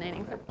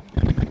fascinating.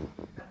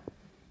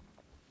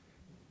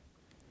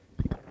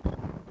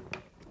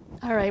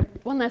 All right,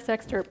 one last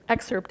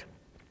excerpt.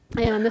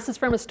 And this is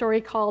from a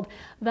story called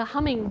The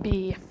Humming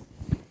Bee.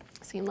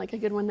 Seemed like a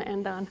good one to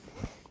end on.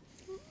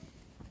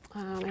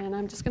 And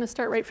I'm just going to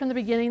start right from the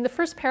beginning. The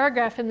first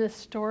paragraph in this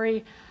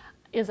story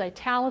is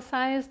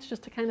italicized,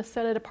 just to kind of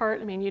set it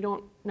apart. I mean, you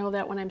don't know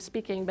that when I'm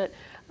speaking, but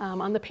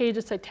on the page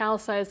it's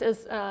italicized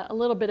as a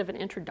little bit of an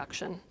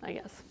introduction, I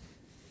guess.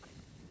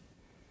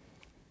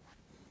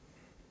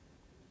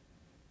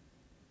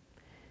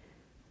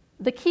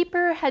 The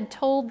keeper had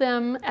told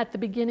them at the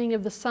beginning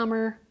of the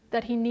summer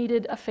that he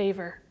needed a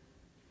favor.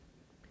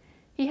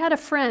 He had a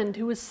friend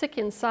who was sick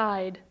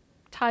inside,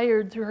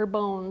 tired through her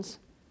bones.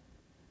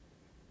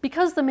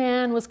 Because the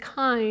man was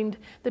kind,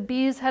 the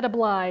bees had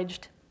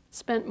obliged,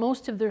 spent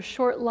most of their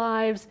short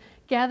lives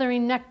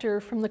gathering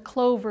nectar from the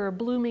clover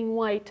blooming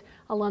white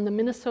along the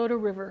Minnesota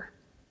River.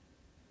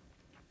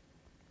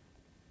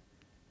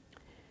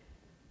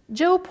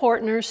 Joe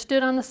Portner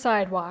stood on the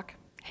sidewalk,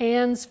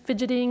 hands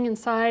fidgeting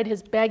inside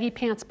his baggy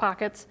pants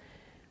pockets,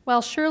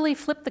 while Shirley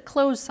flipped the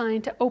close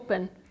sign to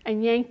open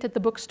and yanked at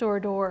the bookstore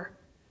door.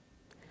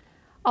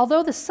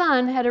 Although the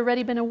sun had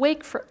already been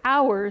awake for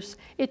hours,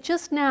 it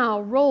just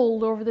now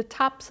rolled over the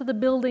tops of the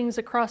buildings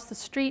across the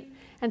street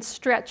and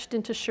stretched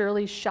into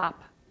Shirley's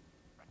shop.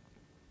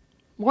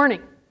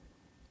 "Morning,"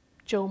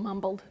 Joe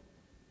mumbled.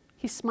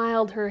 He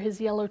smiled her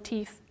his yellow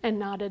teeth and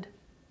nodded.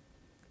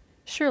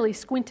 Shirley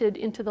squinted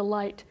into the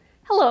light.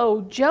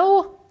 "Hello,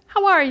 Joe.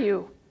 How are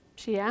you?"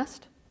 she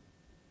asked.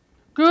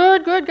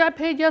 "Good, good. Got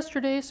paid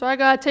yesterday, so I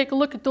got to take a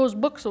look at those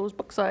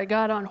books I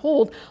got on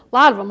hold. A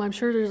lot of them. I'm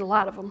sure there's a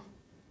lot of them."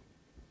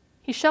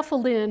 He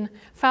shuffled in,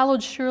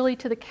 followed Shirley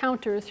to the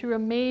counter through a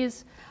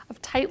maze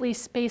of tightly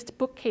spaced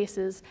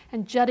bookcases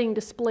and jutting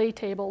display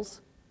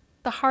tables.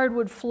 The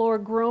hardwood floor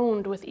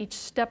groaned with each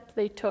step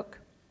they took.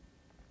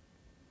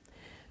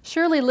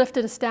 Shirley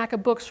lifted a stack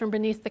of books from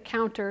beneath the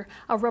counter,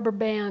 a rubber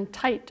band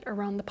tight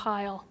around the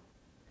pile.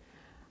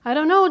 "I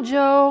don't know,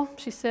 Joe,"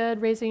 she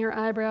said, raising her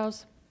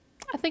eyebrows.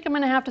 "I think I'm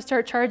going to have to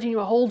start charging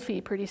you a hold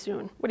fee pretty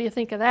soon. What do you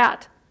think of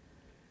that?"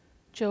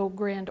 Joe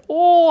grinned.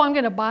 "Oh, I'm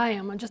going to buy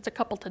them. Just a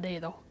couple today,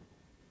 though."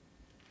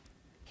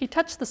 He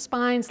touched the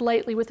spines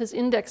lightly with his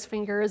index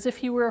finger as if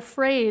he were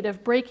afraid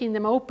of breaking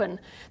them open,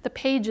 the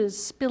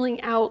pages spilling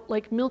out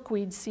like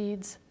milkweed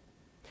seeds.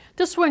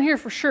 "This one here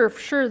for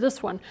sure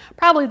this one.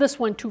 Probably this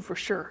one too for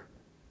sure."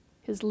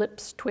 His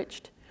lips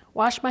twitched.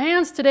 "Washed my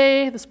hands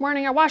today. This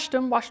morning I washed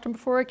them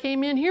before I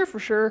came in here for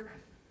sure."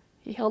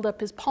 He held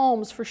up his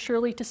palms for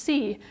Shirley to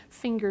see,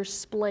 fingers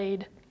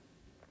splayed.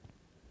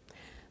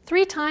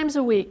 3 times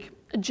a week,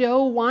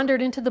 Joe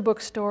wandered into the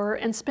bookstore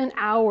and spent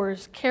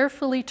hours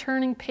carefully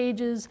turning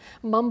pages,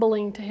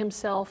 mumbling to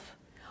himself.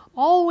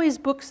 Always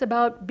books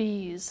about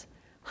bees,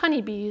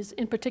 honeybees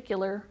in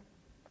particular.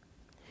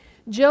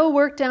 Joe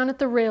worked down at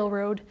the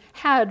railroad,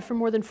 had for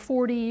more than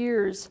 40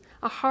 years,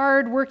 a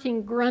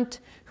hard-working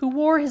grunt who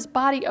wore his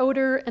body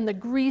odor and the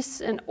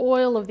grease and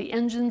oil of the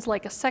engines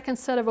like a second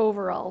set of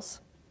overalls.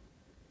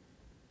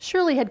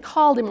 Shirley had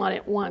called him on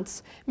it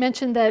once,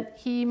 mentioned that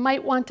he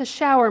might want to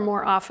shower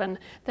more often,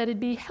 that it'd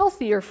be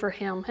healthier for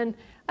him and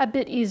a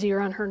bit easier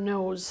on her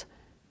nose.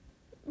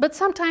 But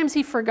sometimes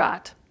he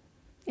forgot.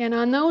 And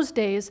on those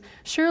days,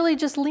 Shirley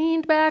just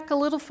leaned back a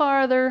little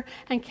farther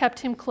and kept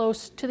him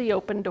close to the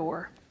open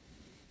door.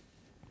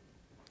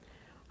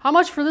 "How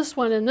much for this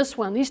one and this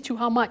one? These two,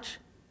 how much?"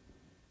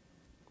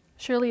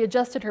 Shirley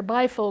adjusted her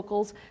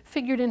bifocals,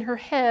 figured in her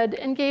head,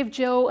 and gave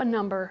Joe a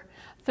number,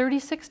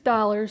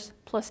 $36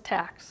 plus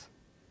tax.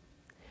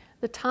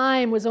 The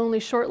time was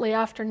only shortly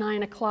after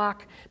 9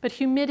 o'clock, but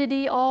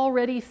humidity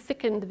already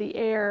thickened the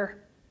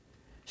air.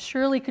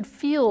 Shirley could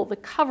feel the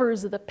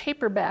covers of the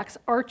paperbacks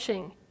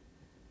arching,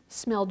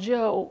 smell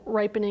Joe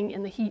ripening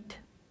in the heat.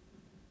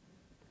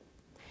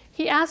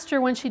 He asked her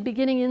when she'd be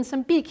getting in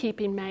some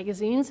beekeeping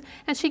magazines,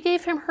 and she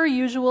gave him her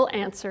usual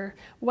answer,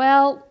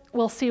 "Well,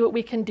 we'll see what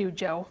we can do,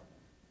 Joe."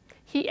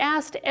 He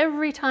asked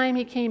every time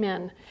he came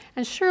in,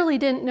 and Shirley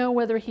didn't know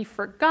whether he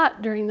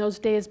forgot during those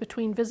days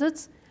between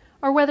visits,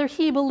 or whether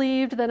he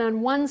believed that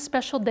on one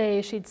special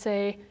day she'd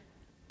say,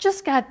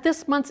 "Just got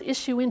this month's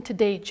issue in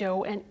today,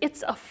 Joe, and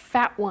it's a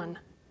fat one."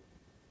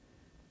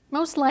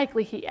 Most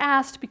likely he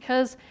asked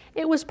because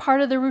it was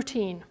part of the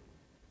routine.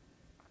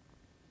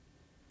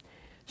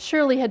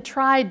 Shirley had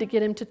tried to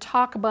get him to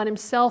talk about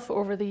himself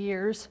over the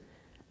years,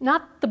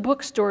 not the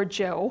bookstore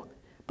Joe,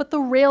 but the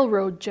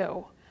railroad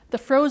Joe, the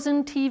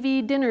frozen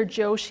TV dinner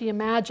Joe she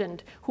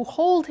imagined, who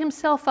holed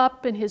himself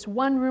up in his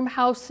one-room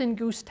house in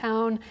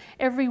Goosetown,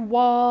 every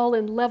wall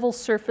and level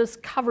surface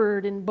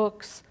covered in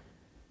books.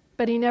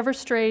 But he never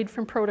strayed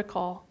from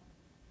protocol.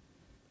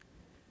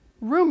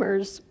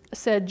 Rumors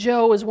said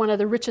Joe was one of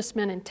the richest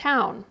men in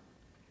town.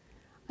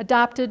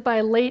 Adopted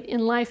by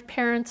late-in-life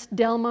parents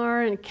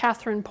Delmar and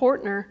Catherine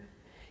Portner,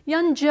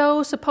 young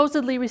Joe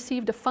supposedly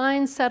received a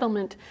fine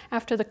settlement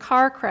after the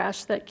car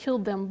crash that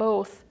killed them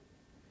both.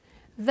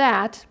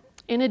 That,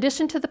 in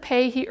addition to the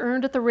pay he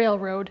earned at the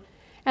railroad,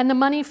 and the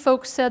money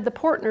folks said the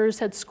Portners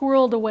had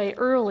squirreled away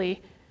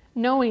early,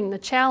 knowing the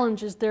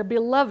challenges their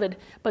beloved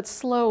but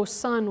slow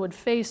son would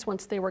face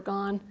once they were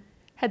gone,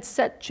 had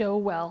set Joe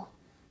well.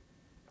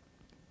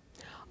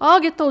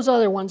 "I'll get those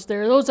other ones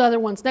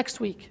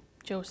next week,"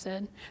 Joe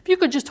said. "If you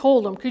could just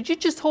hold them, could you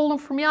just hold them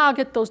for me? I'll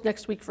get those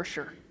next week for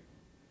sure."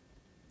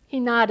 He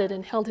nodded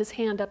and held his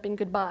hand up in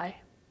goodbye.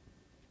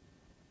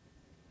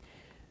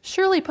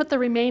 Shirley put the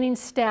remaining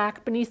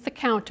stack beneath the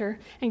counter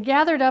and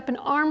gathered up an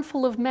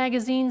armful of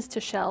magazines to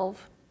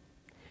shelve.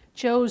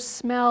 Joe's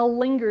smell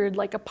lingered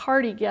like a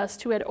party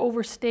guest who had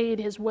overstayed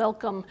his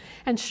welcome,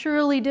 and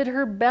Shirley did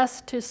her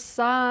best to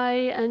sigh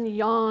and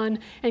yawn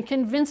and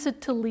convince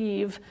it to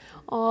leave,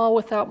 all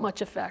without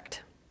much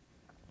effect.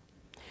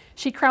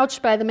 She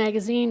crouched by the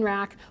magazine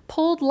rack,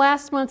 pulled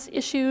last month's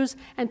issues,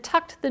 and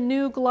tucked the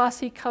new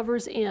glossy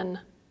covers in.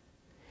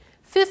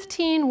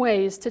 15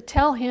 ways to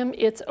tell him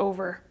it's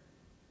over.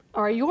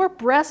 Are your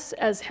breasts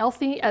as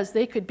healthy as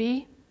they could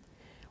be?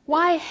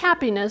 Why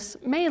happiness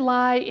may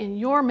lie in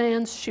your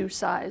man's shoe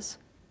size.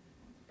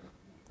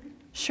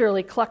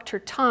 Shirley clucked her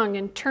tongue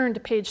and turned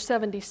to page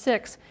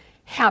 76.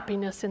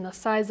 Happiness in the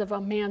size of a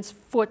man's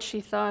foot,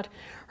 she thought.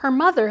 Her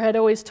mother had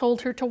always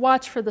told her to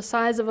watch for the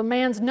size of a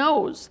man's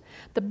nose.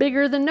 The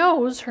bigger the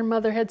nose, her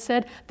mother had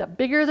said, the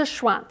bigger the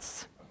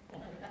schwanz.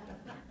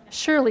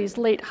 Shirley's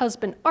late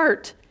husband,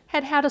 Art,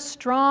 had had a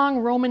strong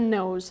Roman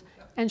nose,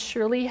 and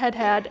Shirley had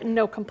had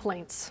no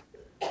complaints.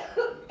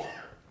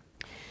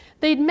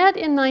 They'd met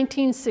in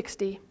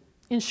 1960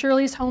 in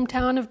Shirley's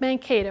hometown of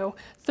Mankato,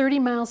 30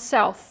 miles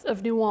south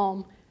of New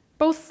Ulm,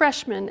 both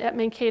freshmen at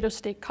Mankato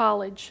State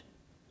College.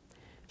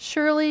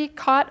 Shirley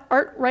caught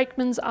Art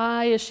Reichman's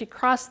eye as she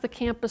crossed the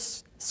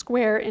campus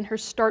square in her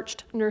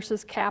starched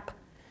nurse's cap.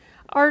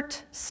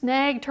 Art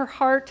snagged her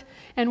heart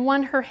and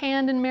won her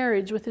hand in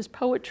marriage with his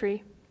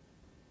poetry.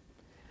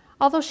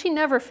 Although she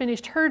never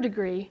finished her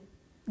degree,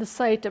 the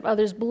sight of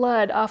others'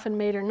 blood often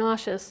made her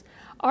nauseous,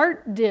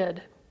 Art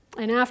did.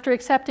 And after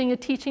accepting a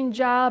teaching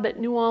job at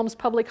New Ulm's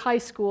public high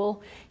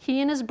school, he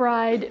and his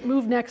bride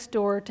moved next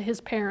door to his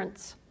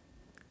parents.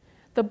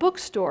 The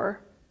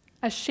bookstore,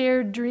 a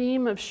shared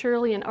dream of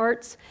Shirley and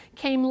Art's,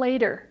 came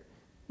later,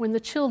 when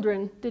the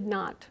children did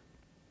not.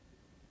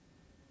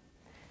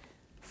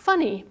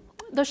 Funny,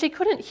 though she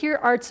couldn't hear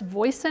Art's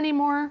voice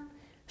anymore,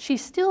 she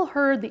still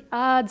heard the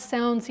odd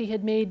sounds he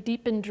had made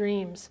deep in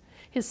dreams,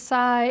 his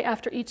sigh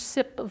after each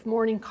sip of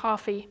morning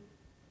coffee.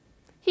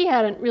 He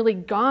hadn't really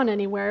gone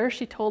anywhere,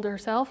 she told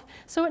herself,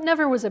 so it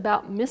never was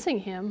about missing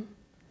him.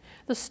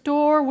 The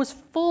store was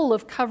full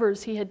of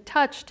covers he had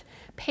touched,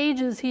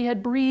 pages he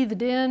had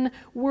breathed in,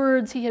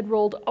 words he had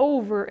rolled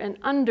over and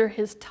under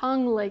his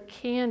tongue like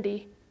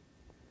candy.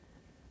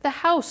 The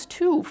house,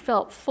 too,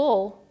 felt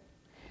full.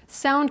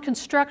 Sound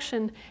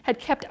construction had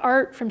kept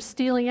Art from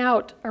stealing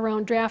out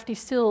around drafty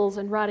sills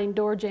and rotting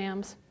door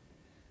jambs.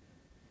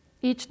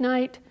 Each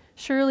night,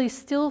 Shirley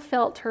still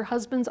felt her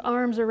husband's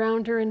arms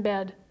around her in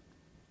bed,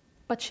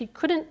 but she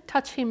couldn't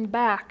touch him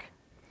back.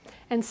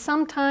 And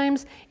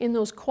sometimes in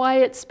those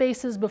quiet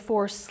spaces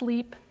before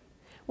sleep,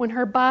 when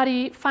her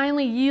body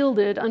finally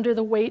yielded under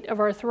the weight of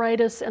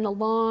arthritis and the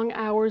long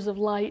hours of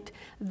light,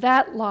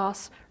 that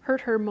loss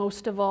hurt her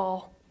most of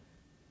all.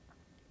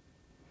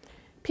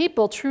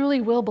 People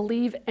truly will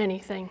believe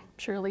anything,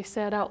 Shirley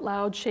said out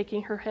loud,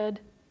 shaking her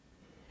head.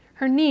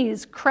 Her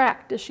knees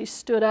cracked as she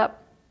stood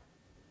up.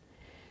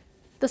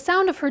 The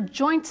sound of her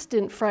joints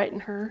didn't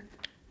frighten her,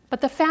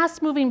 but the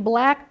fast-moving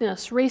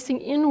blackness racing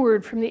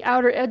inward from the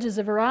outer edges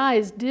of her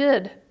eyes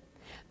did.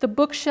 The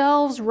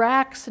bookshelves,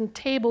 racks, and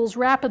tables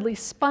rapidly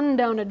spun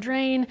down a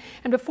drain,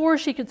 and before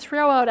she could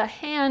throw out a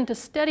hand to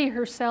steady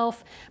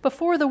herself,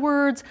 before the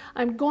words,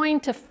 "I'm going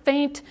to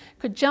faint,"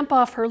 could jump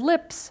off her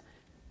lips,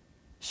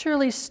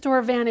 Shirley's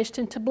store vanished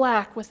into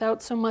black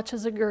without so much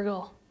as a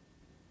gurgle.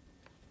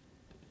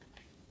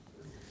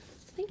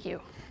 Thank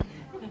you.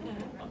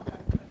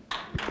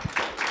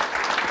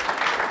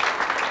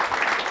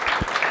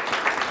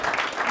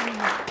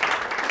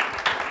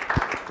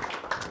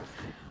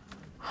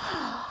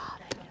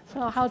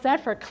 So how's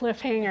that for a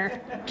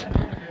cliffhanger?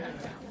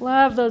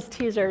 Love those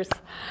teasers.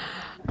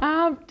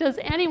 Does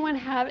anyone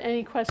have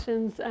any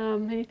questions,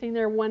 anything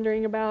they're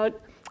wondering about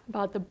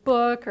the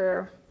book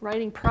or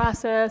writing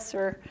process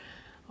or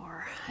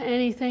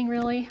anything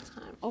really?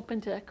 I'm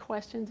open to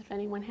questions if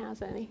anyone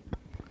has any.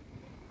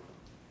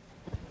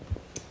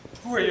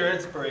 Who are your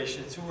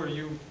inspirations? Who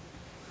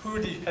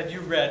had you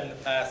read in the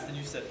past and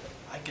you said,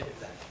 I get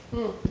that?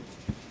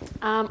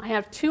 I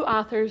have two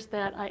authors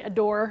that I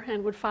adore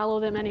and would follow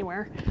them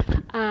anywhere.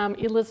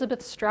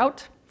 Elizabeth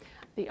Strout,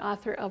 the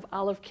author of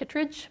Olive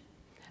Kittredge.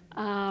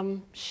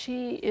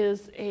 She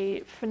is a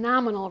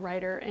phenomenal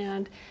writer,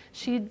 and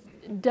she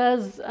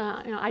does,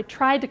 I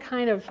tried to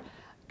kind of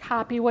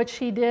copy what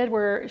she did,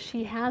 where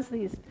she has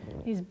these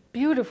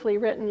beautifully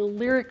written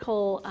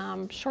lyrical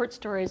short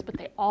stories, but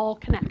they all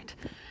connect.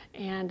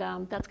 And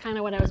that's kind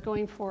of what I was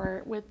going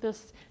for with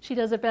this. She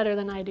does it better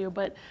than I do,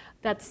 but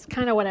that's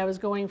kind of what I was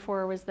going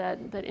for, was that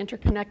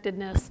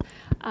interconnectedness.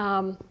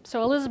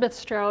 So Elizabeth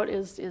Strout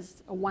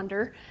is a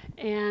wonder.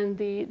 And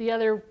the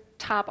other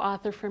top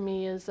author for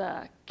me is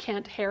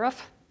Kent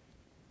Harif.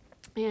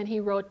 And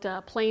he wrote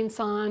Plain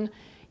Song,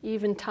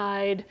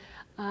 Eventide,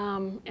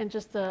 and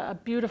just a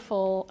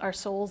beautiful Our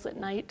Souls at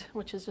Night,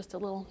 which is just a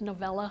little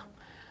novella.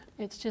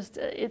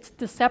 It's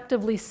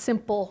deceptively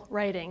simple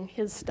writing,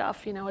 his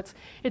stuff. You know,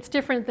 it's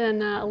different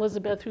than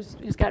Elizabeth,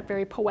 who's got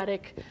very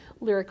poetic,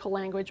 lyrical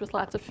language with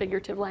lots of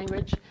figurative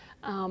language.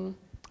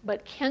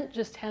 But Kent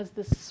just has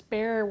this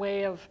spare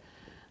way of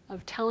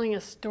telling a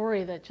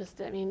story that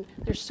just, I mean,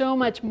 there's so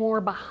much more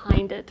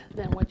behind it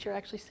than what you're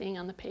actually seeing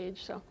on the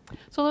page. So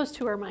those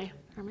two are my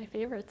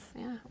favorites.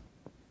 Yeah.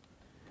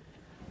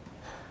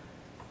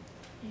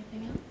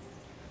 Anything else?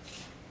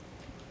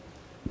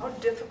 How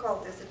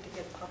difficult is it to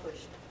get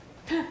published?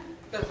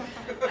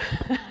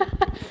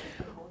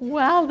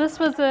 Well, this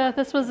was a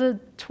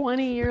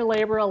 20-year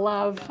labor of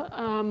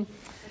love.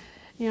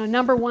 You know,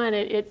 number one,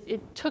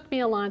 it took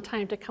me a long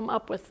time to come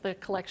up with the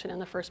collection in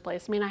the first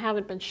place. I mean, I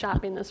haven't been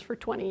shopping this for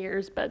 20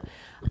 years, but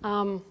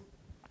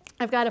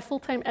I've got a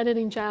full-time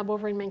editing job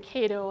over in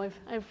Mankato.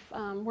 I've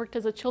worked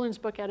as a children's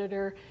book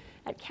editor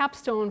at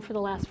Capstone for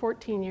the last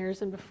 14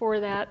 years, and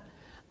before that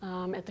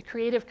at the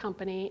Creative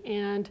Company.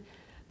 And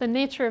the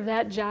nature of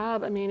that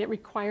job, I mean, it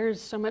requires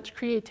so much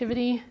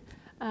creativity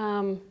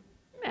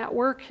at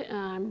work.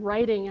 I'm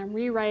writing, I'm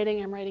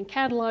rewriting, I'm writing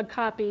catalog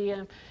copy,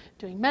 I'm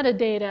doing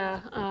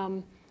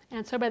metadata.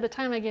 And so by the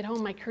time I get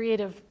home, my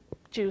creative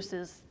juice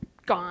is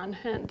gone,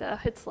 and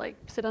it's like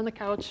sit on the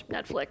couch,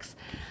 Netflix.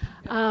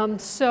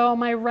 So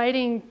my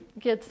writing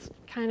gets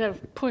kind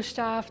of pushed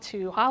off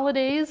to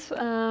holidays,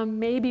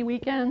 maybe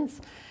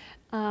weekends,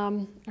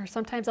 or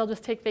sometimes I'll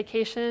just take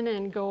vacation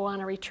and go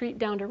on a retreat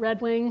down to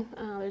Red Wing.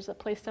 There's a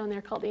place down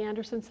there called the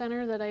Anderson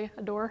Center that I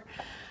adore.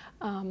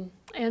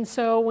 And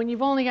so when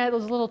you've only got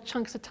those little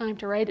chunks of time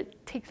to write,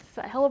 it takes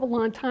a hell of a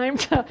long time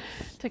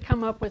to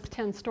come up with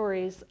 10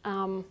 stories.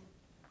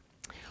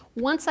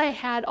 Once I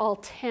had all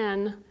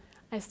 10,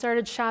 I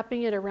started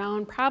shopping it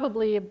around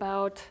probably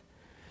about,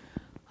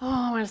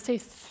 I want to say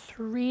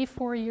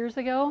 3-4 years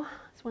ago.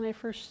 That's when I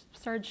first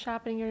started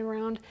shopping it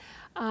around.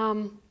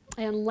 And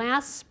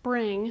last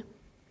spring,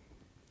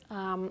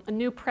 a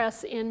new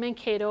press in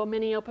Mankato,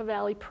 Minneopa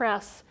Valley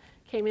Press,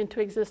 came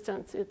into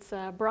existence. It's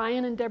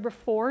Brian and Deborah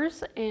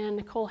Fors and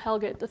Nicole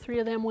Helgett. The three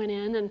of them went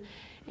in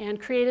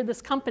and created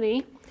this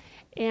company.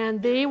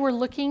 And they were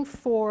looking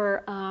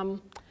for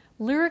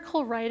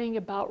lyrical writing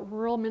about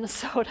rural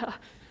Minnesota.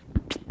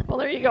 Well,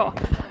 there you go.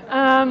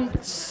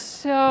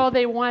 So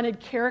they wanted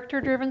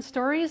character-driven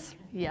stories,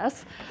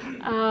 yes,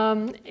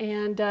 and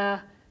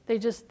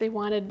they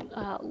wanted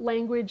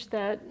language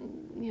that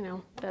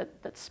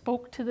that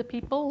spoke to the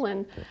people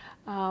and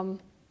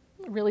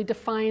really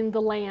defined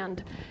the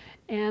land.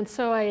 And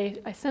so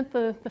I sent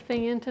the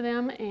thing in to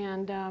them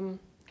and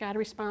got a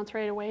response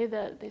right away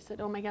that they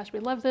said, "Oh my gosh, we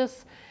love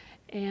this."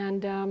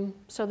 And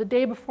so the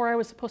day before I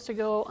was supposed to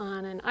go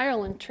on an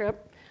Ireland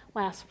trip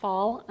last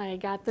fall, I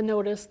got the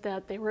notice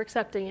that they were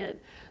accepting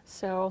it.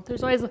 So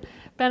there's always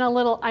been a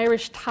little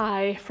Irish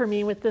tie for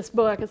me with this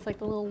book. It's like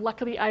the little luck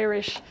of the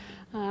Irish.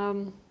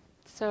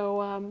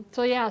 So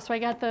I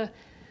got the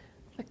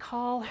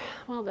call,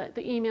 well,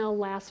 the email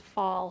last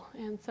fall,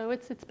 and so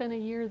it's been a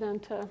year then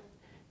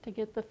to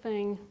get the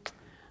thing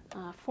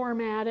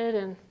formatted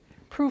and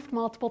proofed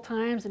multiple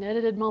times and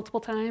edited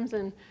multiple times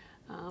and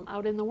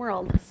out in the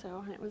world.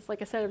 So it was,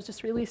 like I said, it was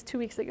just released 2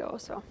 weeks ago.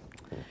 So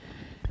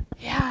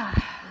yeah.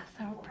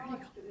 So How much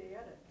do they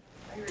edit?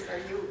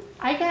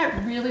 I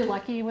got really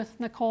lucky with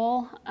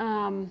Nicole.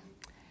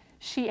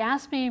 She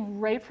asked me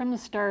right from the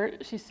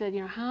start, she said,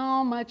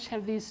 how much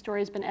have these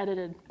stories been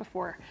edited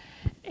before?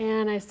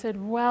 And I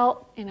said,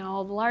 well, the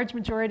large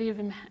majority of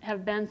them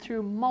have been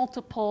through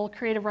multiple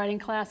creative writing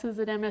classes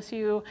at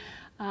MSU.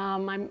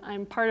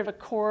 I'm part of a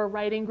core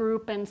writing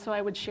group, and so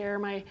I would share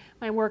my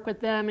work with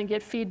them and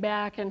get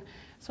feedback. And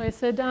so I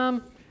said,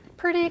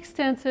 pretty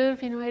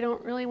extensive. I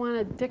don't really want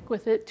to dick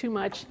with it too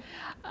much.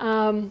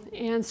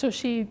 And so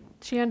she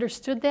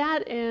understood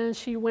that, and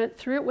she went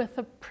through it with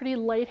a pretty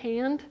light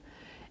hand.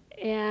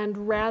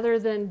 And rather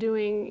than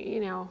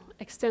doing,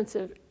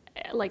 extensive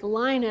like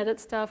line edit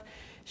stuff,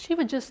 she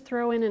would just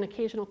throw in an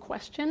occasional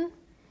question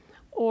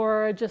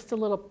or just a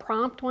little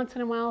prompt once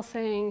in a while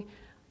saying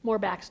more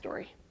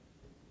backstory.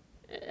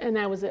 And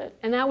that was it.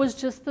 And that was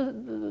just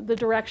the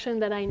direction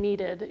that I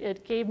needed.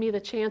 It gave me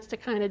the chance to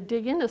kind of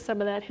dig into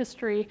some of that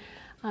history.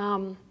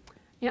 I'm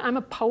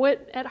a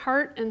poet at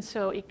heart, and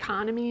so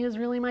economy is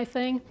really my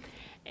thing.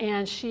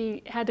 And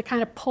she had to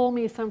kind of pull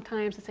me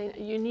sometimes to say,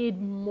 you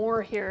need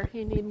more here.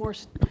 You need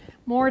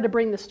more to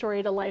bring the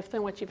story to life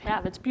than what you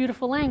have. It's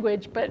beautiful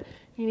language, but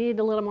you need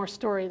a little more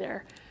story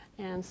there.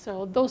 And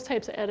so those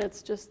types of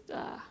edits just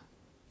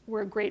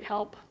were a great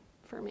help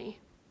for me.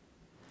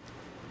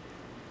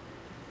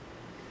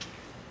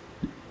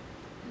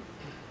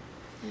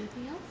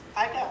 Anything else?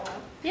 I got one.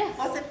 Yes.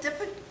 Was it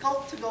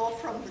difficult to go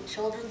from the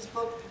children's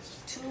book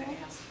to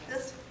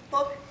this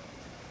book?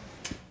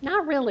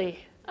 Not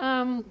really.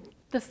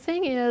 The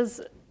thing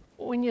is,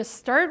 when you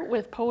start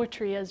with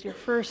poetry as your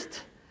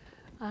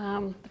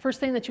the first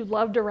thing that you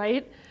love to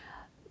write,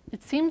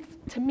 it seemed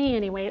to me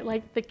anyway,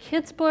 like the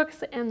kids'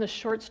 books and the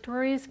short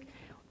stories,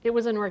 it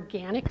was an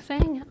organic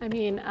thing. I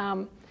mean,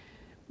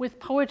 with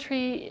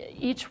poetry,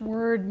 each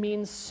word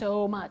means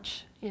so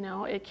much.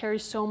 It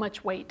carries so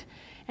much weight.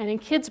 And in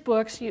kids'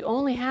 books, you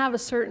only have a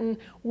certain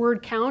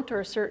word count or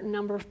a certain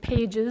number of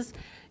pages.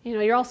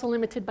 You're also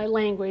limited by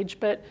language,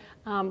 but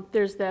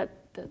there's the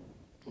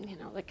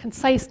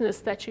conciseness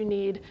that you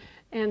need.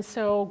 And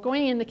so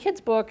going in the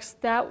kids' books,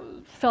 that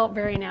felt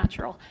very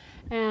natural.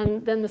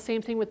 And then the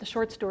same thing with the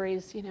short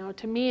stories.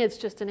 To me, it's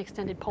just an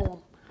extended poem,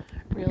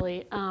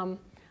 really.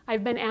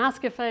 I've been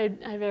asked if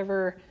I've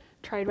ever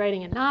tried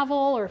writing a novel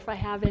or if I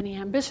have any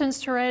ambitions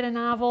to write a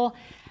novel.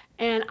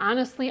 And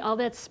honestly, all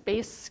that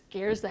space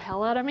scares the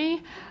hell out of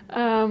me.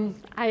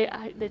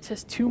 It's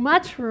just too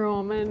much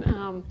room,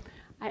 and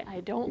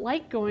I don't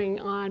like going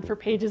on for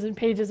pages and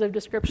pages of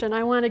description.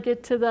 I want to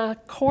get to the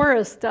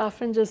chorus stuff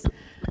and just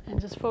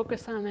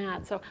focus on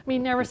that. So, I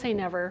mean, never say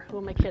never. Who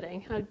am I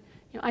kidding?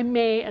 I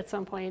may at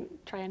some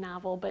point try a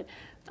novel, but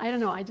I don't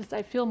know.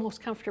 I feel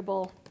most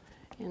comfortable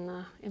in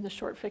the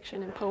short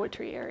fiction and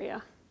poetry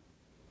area.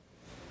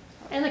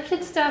 And the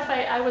kids stuff,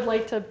 I would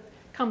like to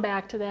come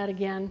back to that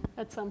again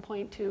at some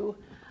point too.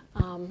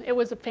 It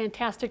was a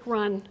fantastic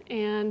run,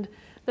 and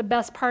the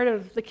best part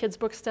of the kids'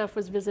 book stuff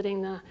was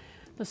visiting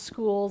the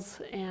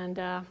schools and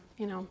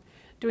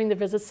doing the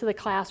visits to the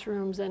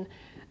classrooms. And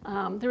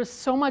there was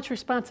so much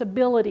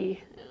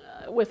responsibility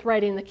with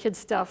writing the kids'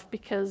 stuff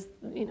because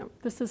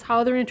this is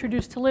how they're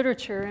introduced to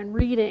literature and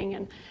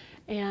reading,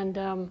 and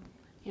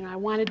I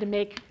wanted to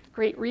make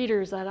great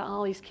readers out of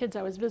all these kids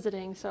I was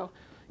visiting. So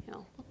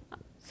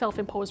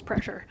self-imposed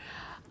pressure.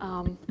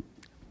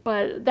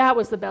 But that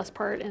was the best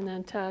part, and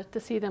then to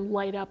see them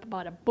light up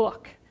about a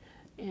book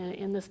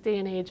in this day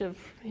and age of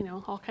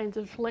all kinds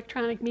of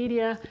electronic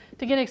media,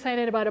 to get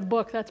excited about a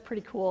book, that's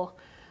pretty cool.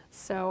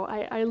 So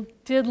I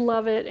did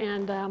love it,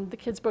 and the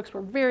kids' books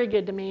were very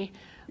good to me,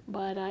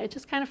 but it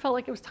just kind of felt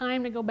like it was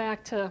time to go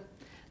back to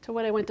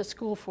what I went to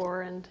school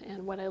for and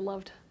what I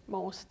loved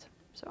most.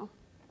 So.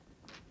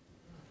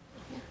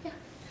 Yeah.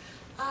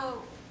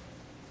 Oh,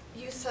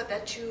 you said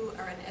that you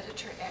are an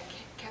editor at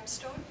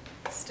Capstone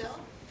still?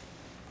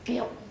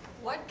 Yep.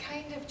 What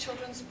kind of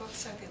children's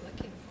books are they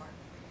looking for?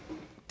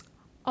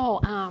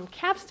 Oh,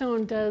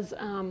 Capstone does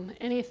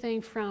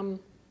anything from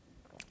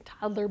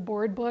toddler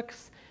board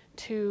books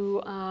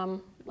to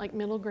like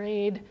middle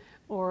grade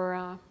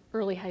or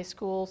early high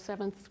school,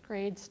 7th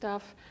grade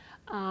stuff.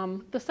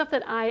 The stuff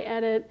that I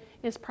edit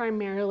is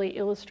primarily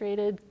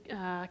illustrated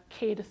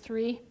K to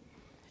 3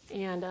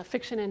 and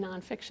fiction and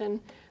nonfiction.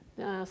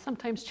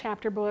 Sometimes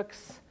chapter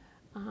books.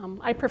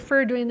 I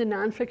prefer doing the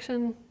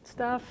nonfiction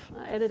stuff,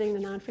 editing the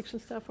nonfiction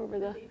stuff over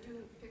the... They do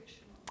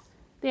fictionals.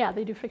 Yeah,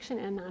 they do fiction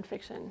and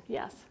nonfiction,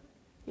 yes.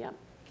 Yep.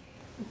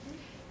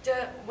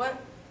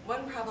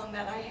 One problem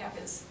that I have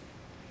is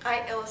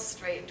I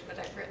illustrate what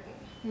I've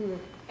written,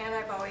 and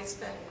I've always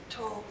been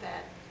told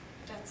that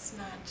that's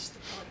not the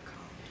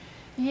protocol.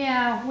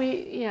 Yeah,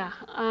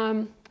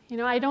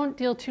 I don't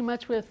deal too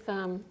much with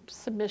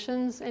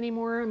submissions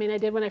anymore. I mean, I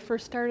did when I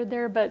first started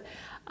there, but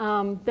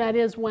that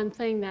is one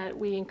thing that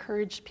we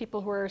encourage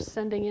people who are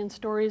sending in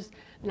stories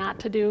not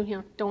to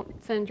do.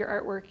 Don't send your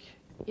artwork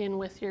in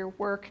with your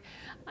work.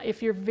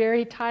 If you're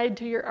very tied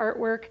to your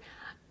artwork,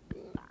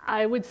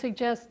 I would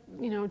suggest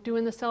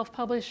doing the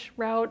self-publish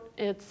route.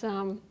 It's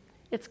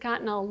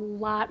gotten a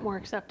lot more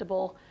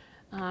acceptable.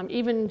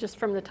 Even just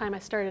from the time I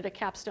started at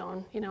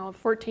Capstone,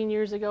 14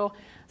 years ago,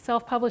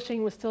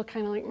 self-publishing was still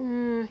kind of like, I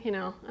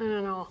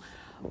don't know.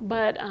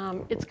 But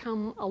it's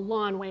come a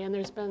long way, and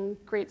there's been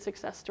great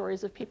success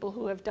stories of people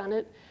who have done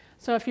it.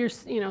 So if you're,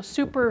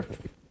 super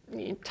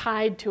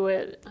tied to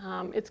it,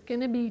 it's going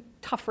to be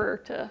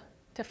tougher to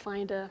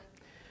find a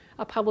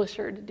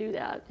publisher to do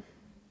that.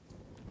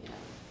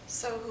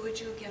 So who would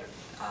you get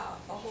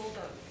a hold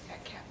of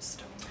at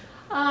Capstone?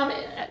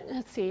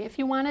 Let's see, if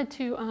you wanted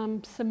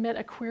to submit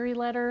a query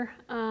letter,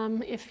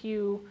 if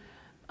you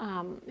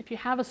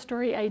have a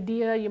story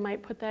idea, you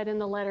might put that in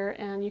the letter,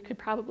 and you could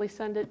probably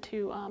send it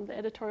to the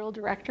editorial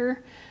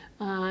director.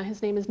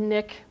 His name is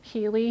Nick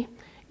Healy,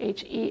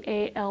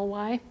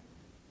 Healy.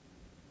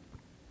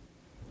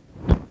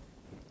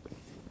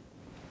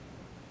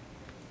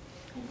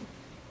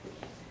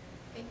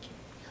 Thank you.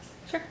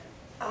 Sure.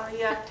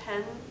 You have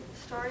 10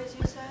 stories,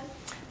 you said?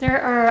 There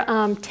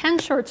are 10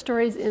 short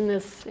stories in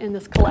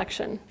this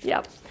collection.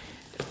 Yep.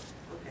 Okay.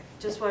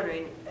 Just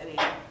wondering.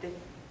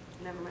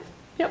 Never mind.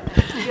 Yep.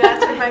 You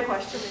answered my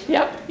question.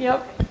 Yep.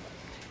 Okay.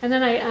 And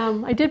then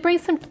I did bring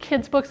some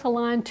kids' books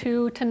along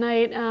too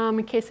tonight,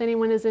 in case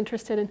anyone is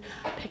interested in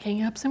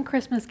picking up some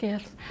Christmas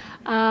gifts.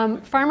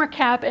 Farmer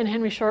Cap and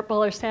Henry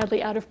Shortbull are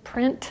sadly out of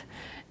print.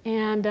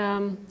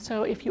 And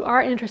so if you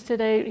are interested,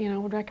 I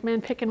would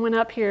recommend picking one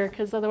up here,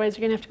 because otherwise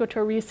you're going to have to go to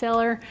a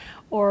reseller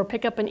or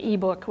pick up an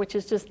ebook, which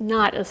is just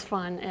not as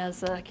fun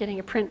as getting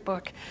a print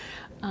book.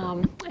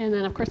 And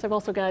then, of course, I've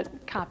also got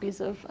copies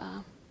of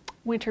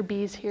Winter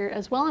Bees here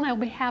as well, and I'll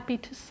be happy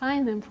to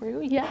sign them for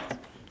you. Yes?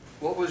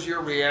 What was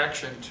your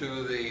reaction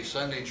to the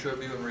Sunday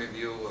Tribune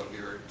review of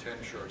your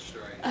 10 short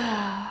stories?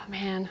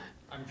 Man.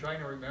 I'm trying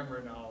to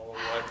remember now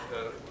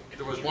what,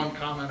 there was one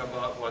comment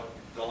about what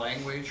the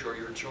language or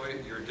your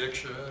choice, your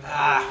diction,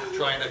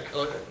 trying to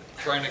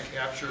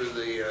capture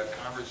the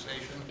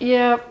conversation.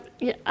 Yeah,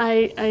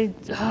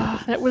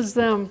 that was,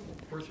 Personally,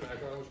 I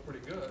thought it was pretty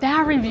good.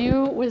 that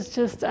review was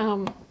just,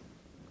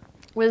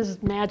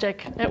 was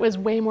magic. It was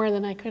way more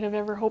than I could have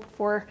ever hoped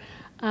for.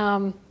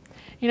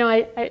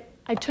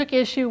 I took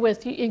issue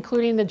with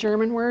including the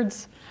German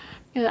words.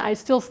 I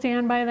still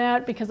stand by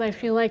that because I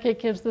feel like it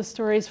gives the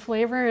stories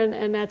flavor,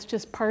 and that's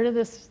just part of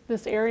this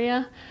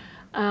area.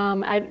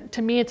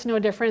 To me, it's no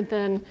different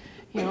than,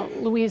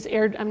 Louise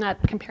Erdrich. I'm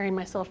not comparing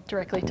myself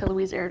directly to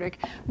Louise Erdrich,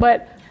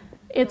 but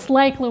it's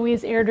like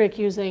Louise Erdrich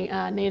using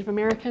Native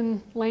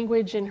American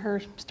language in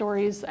her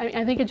stories.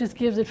 I think it just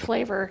gives it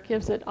flavor,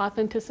 gives it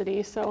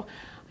authenticity. So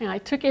I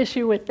took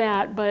issue with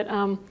that, but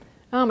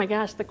oh my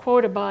gosh, the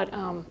quote about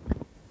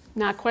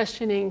not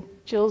questioning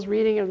Jill's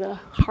reading of the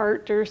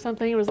heart or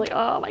something. It was like,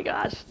 oh my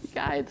gosh,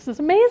 guys, this is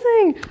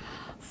amazing.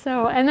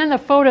 So, and then the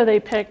photo they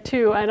picked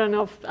too, I don't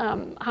know if,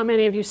 how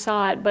many of you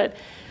saw it, but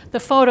the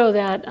photo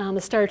that the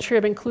Star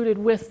Trib included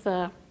with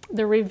the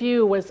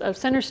review was of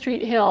Center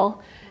Street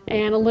Hill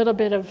and a little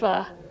bit of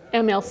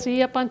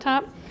MLC up on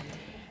top.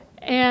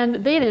 And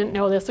they didn't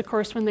know this, of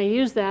course, when they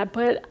used that,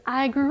 but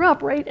I grew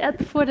up right at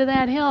the foot of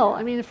that hill.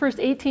 I mean, the first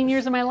 18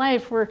 years of my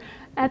life were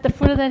at the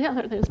foot of that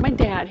hill. There's my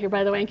dad here,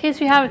 by the way. In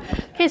case you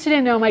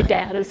didn't know, my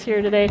dad is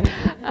here today.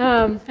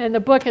 And the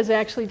book is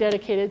actually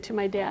dedicated to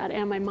my dad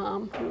and my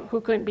mom,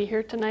 who couldn't be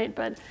here tonight.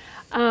 But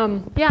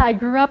yeah, I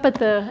grew up at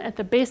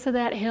the base of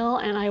that hill,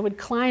 and I would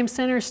climb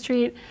Center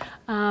Street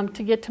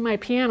to get to my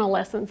piano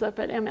lessons up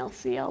at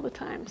MLC all the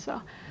time.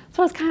 So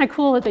it's kind of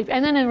cool that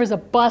and then there was a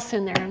bus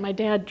in there, and my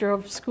dad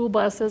drove school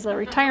bus as a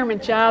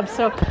retirement job.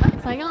 So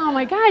it's like, oh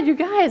my God, you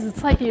guys,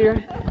 it's like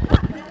you're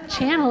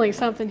channeling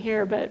something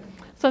here. But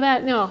so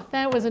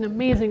that was an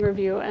amazing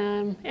review.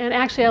 And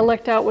actually I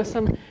lucked out with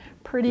some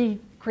pretty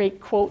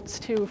great quotes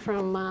too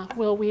from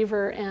Will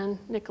Weaver and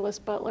Nicholas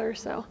Butler.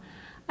 So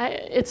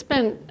it's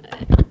been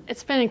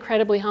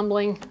incredibly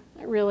humbling,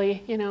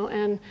 really,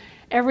 and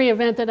every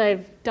event that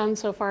I've done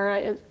so far,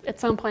 at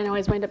some point I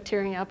always wind up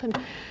tearing up, and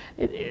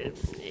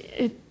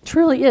it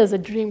truly is a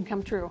dream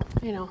come true,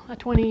 a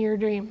 20-year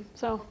dream.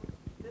 So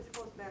This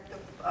goes back to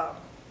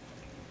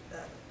the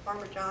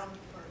Farmer John,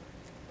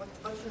 or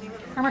what's the name of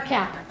it? Farmer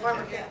Cat.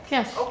 Farmer Cat.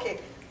 Yes. Okay.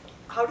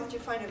 How did you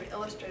find an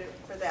illustrator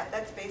for that?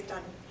 That's based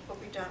on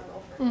Whoopi John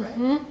Wilford,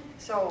 right?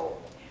 So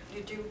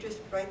did you just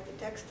write the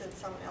text and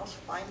someone else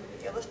find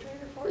the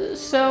illustrator for you?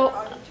 So, Or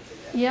how did you do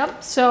that?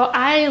 yep, so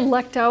I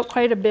lucked out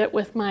quite a bit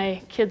with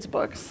my kids'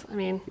 books. I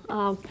mean,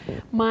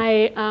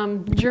 my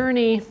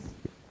journey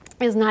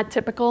is not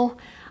typical.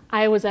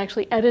 I was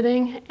actually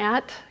editing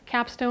at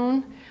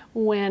Capstone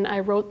when I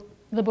wrote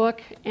the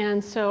book,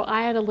 and so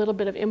I had a little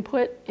bit of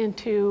input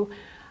into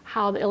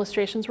how the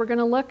illustrations were going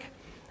to look.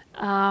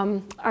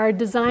 Our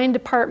design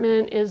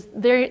department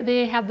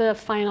they have the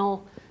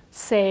final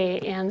say,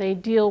 and they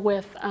deal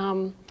with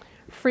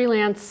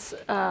freelance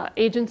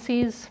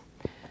agencies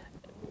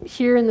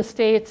here in the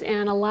States,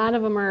 and a lot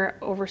of them are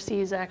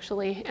overseas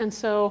actually. And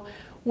so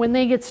when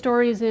they get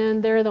stories in,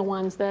 they're the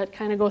ones that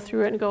kind of go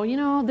through it and go,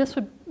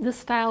 this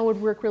style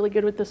would work really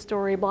good with this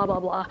story, blah,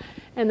 blah, blah.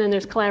 And then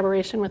there's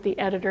collaboration with the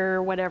editor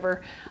or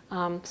whatever.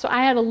 So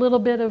I had a little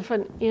bit of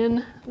an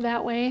in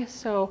that way.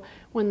 So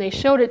when they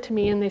showed it to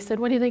me and they said,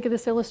 what do you think of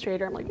this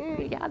illustrator? I'm like,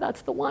 yeah,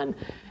 that's the one.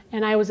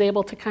 And I was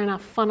able to kind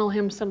of funnel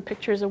him some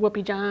pictures of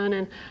Whoopi John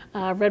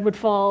and Redwood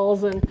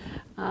Falls, and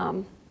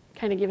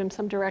kind of give him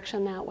some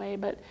direction that way.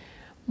 But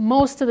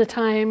most of the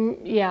time,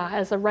 yeah,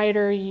 as a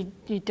writer, you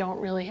don't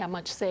really have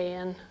much say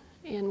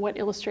in what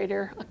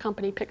illustrator a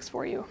company picks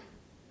for you.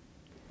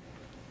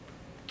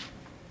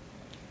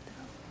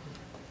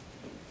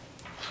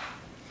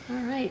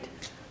 All right.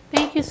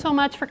 Thank you so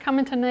much for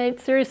coming tonight.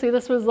 Seriously,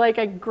 this was like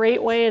a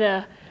great way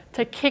to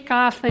kick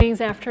off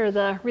things after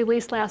the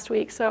release last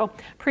week. So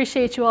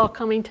appreciate you all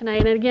coming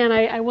tonight. And again,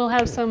 I will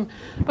have some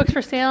books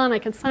for sale, and I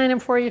can sign them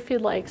for you if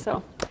you'd like.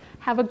 So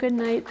have a good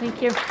night.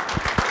 Thank you.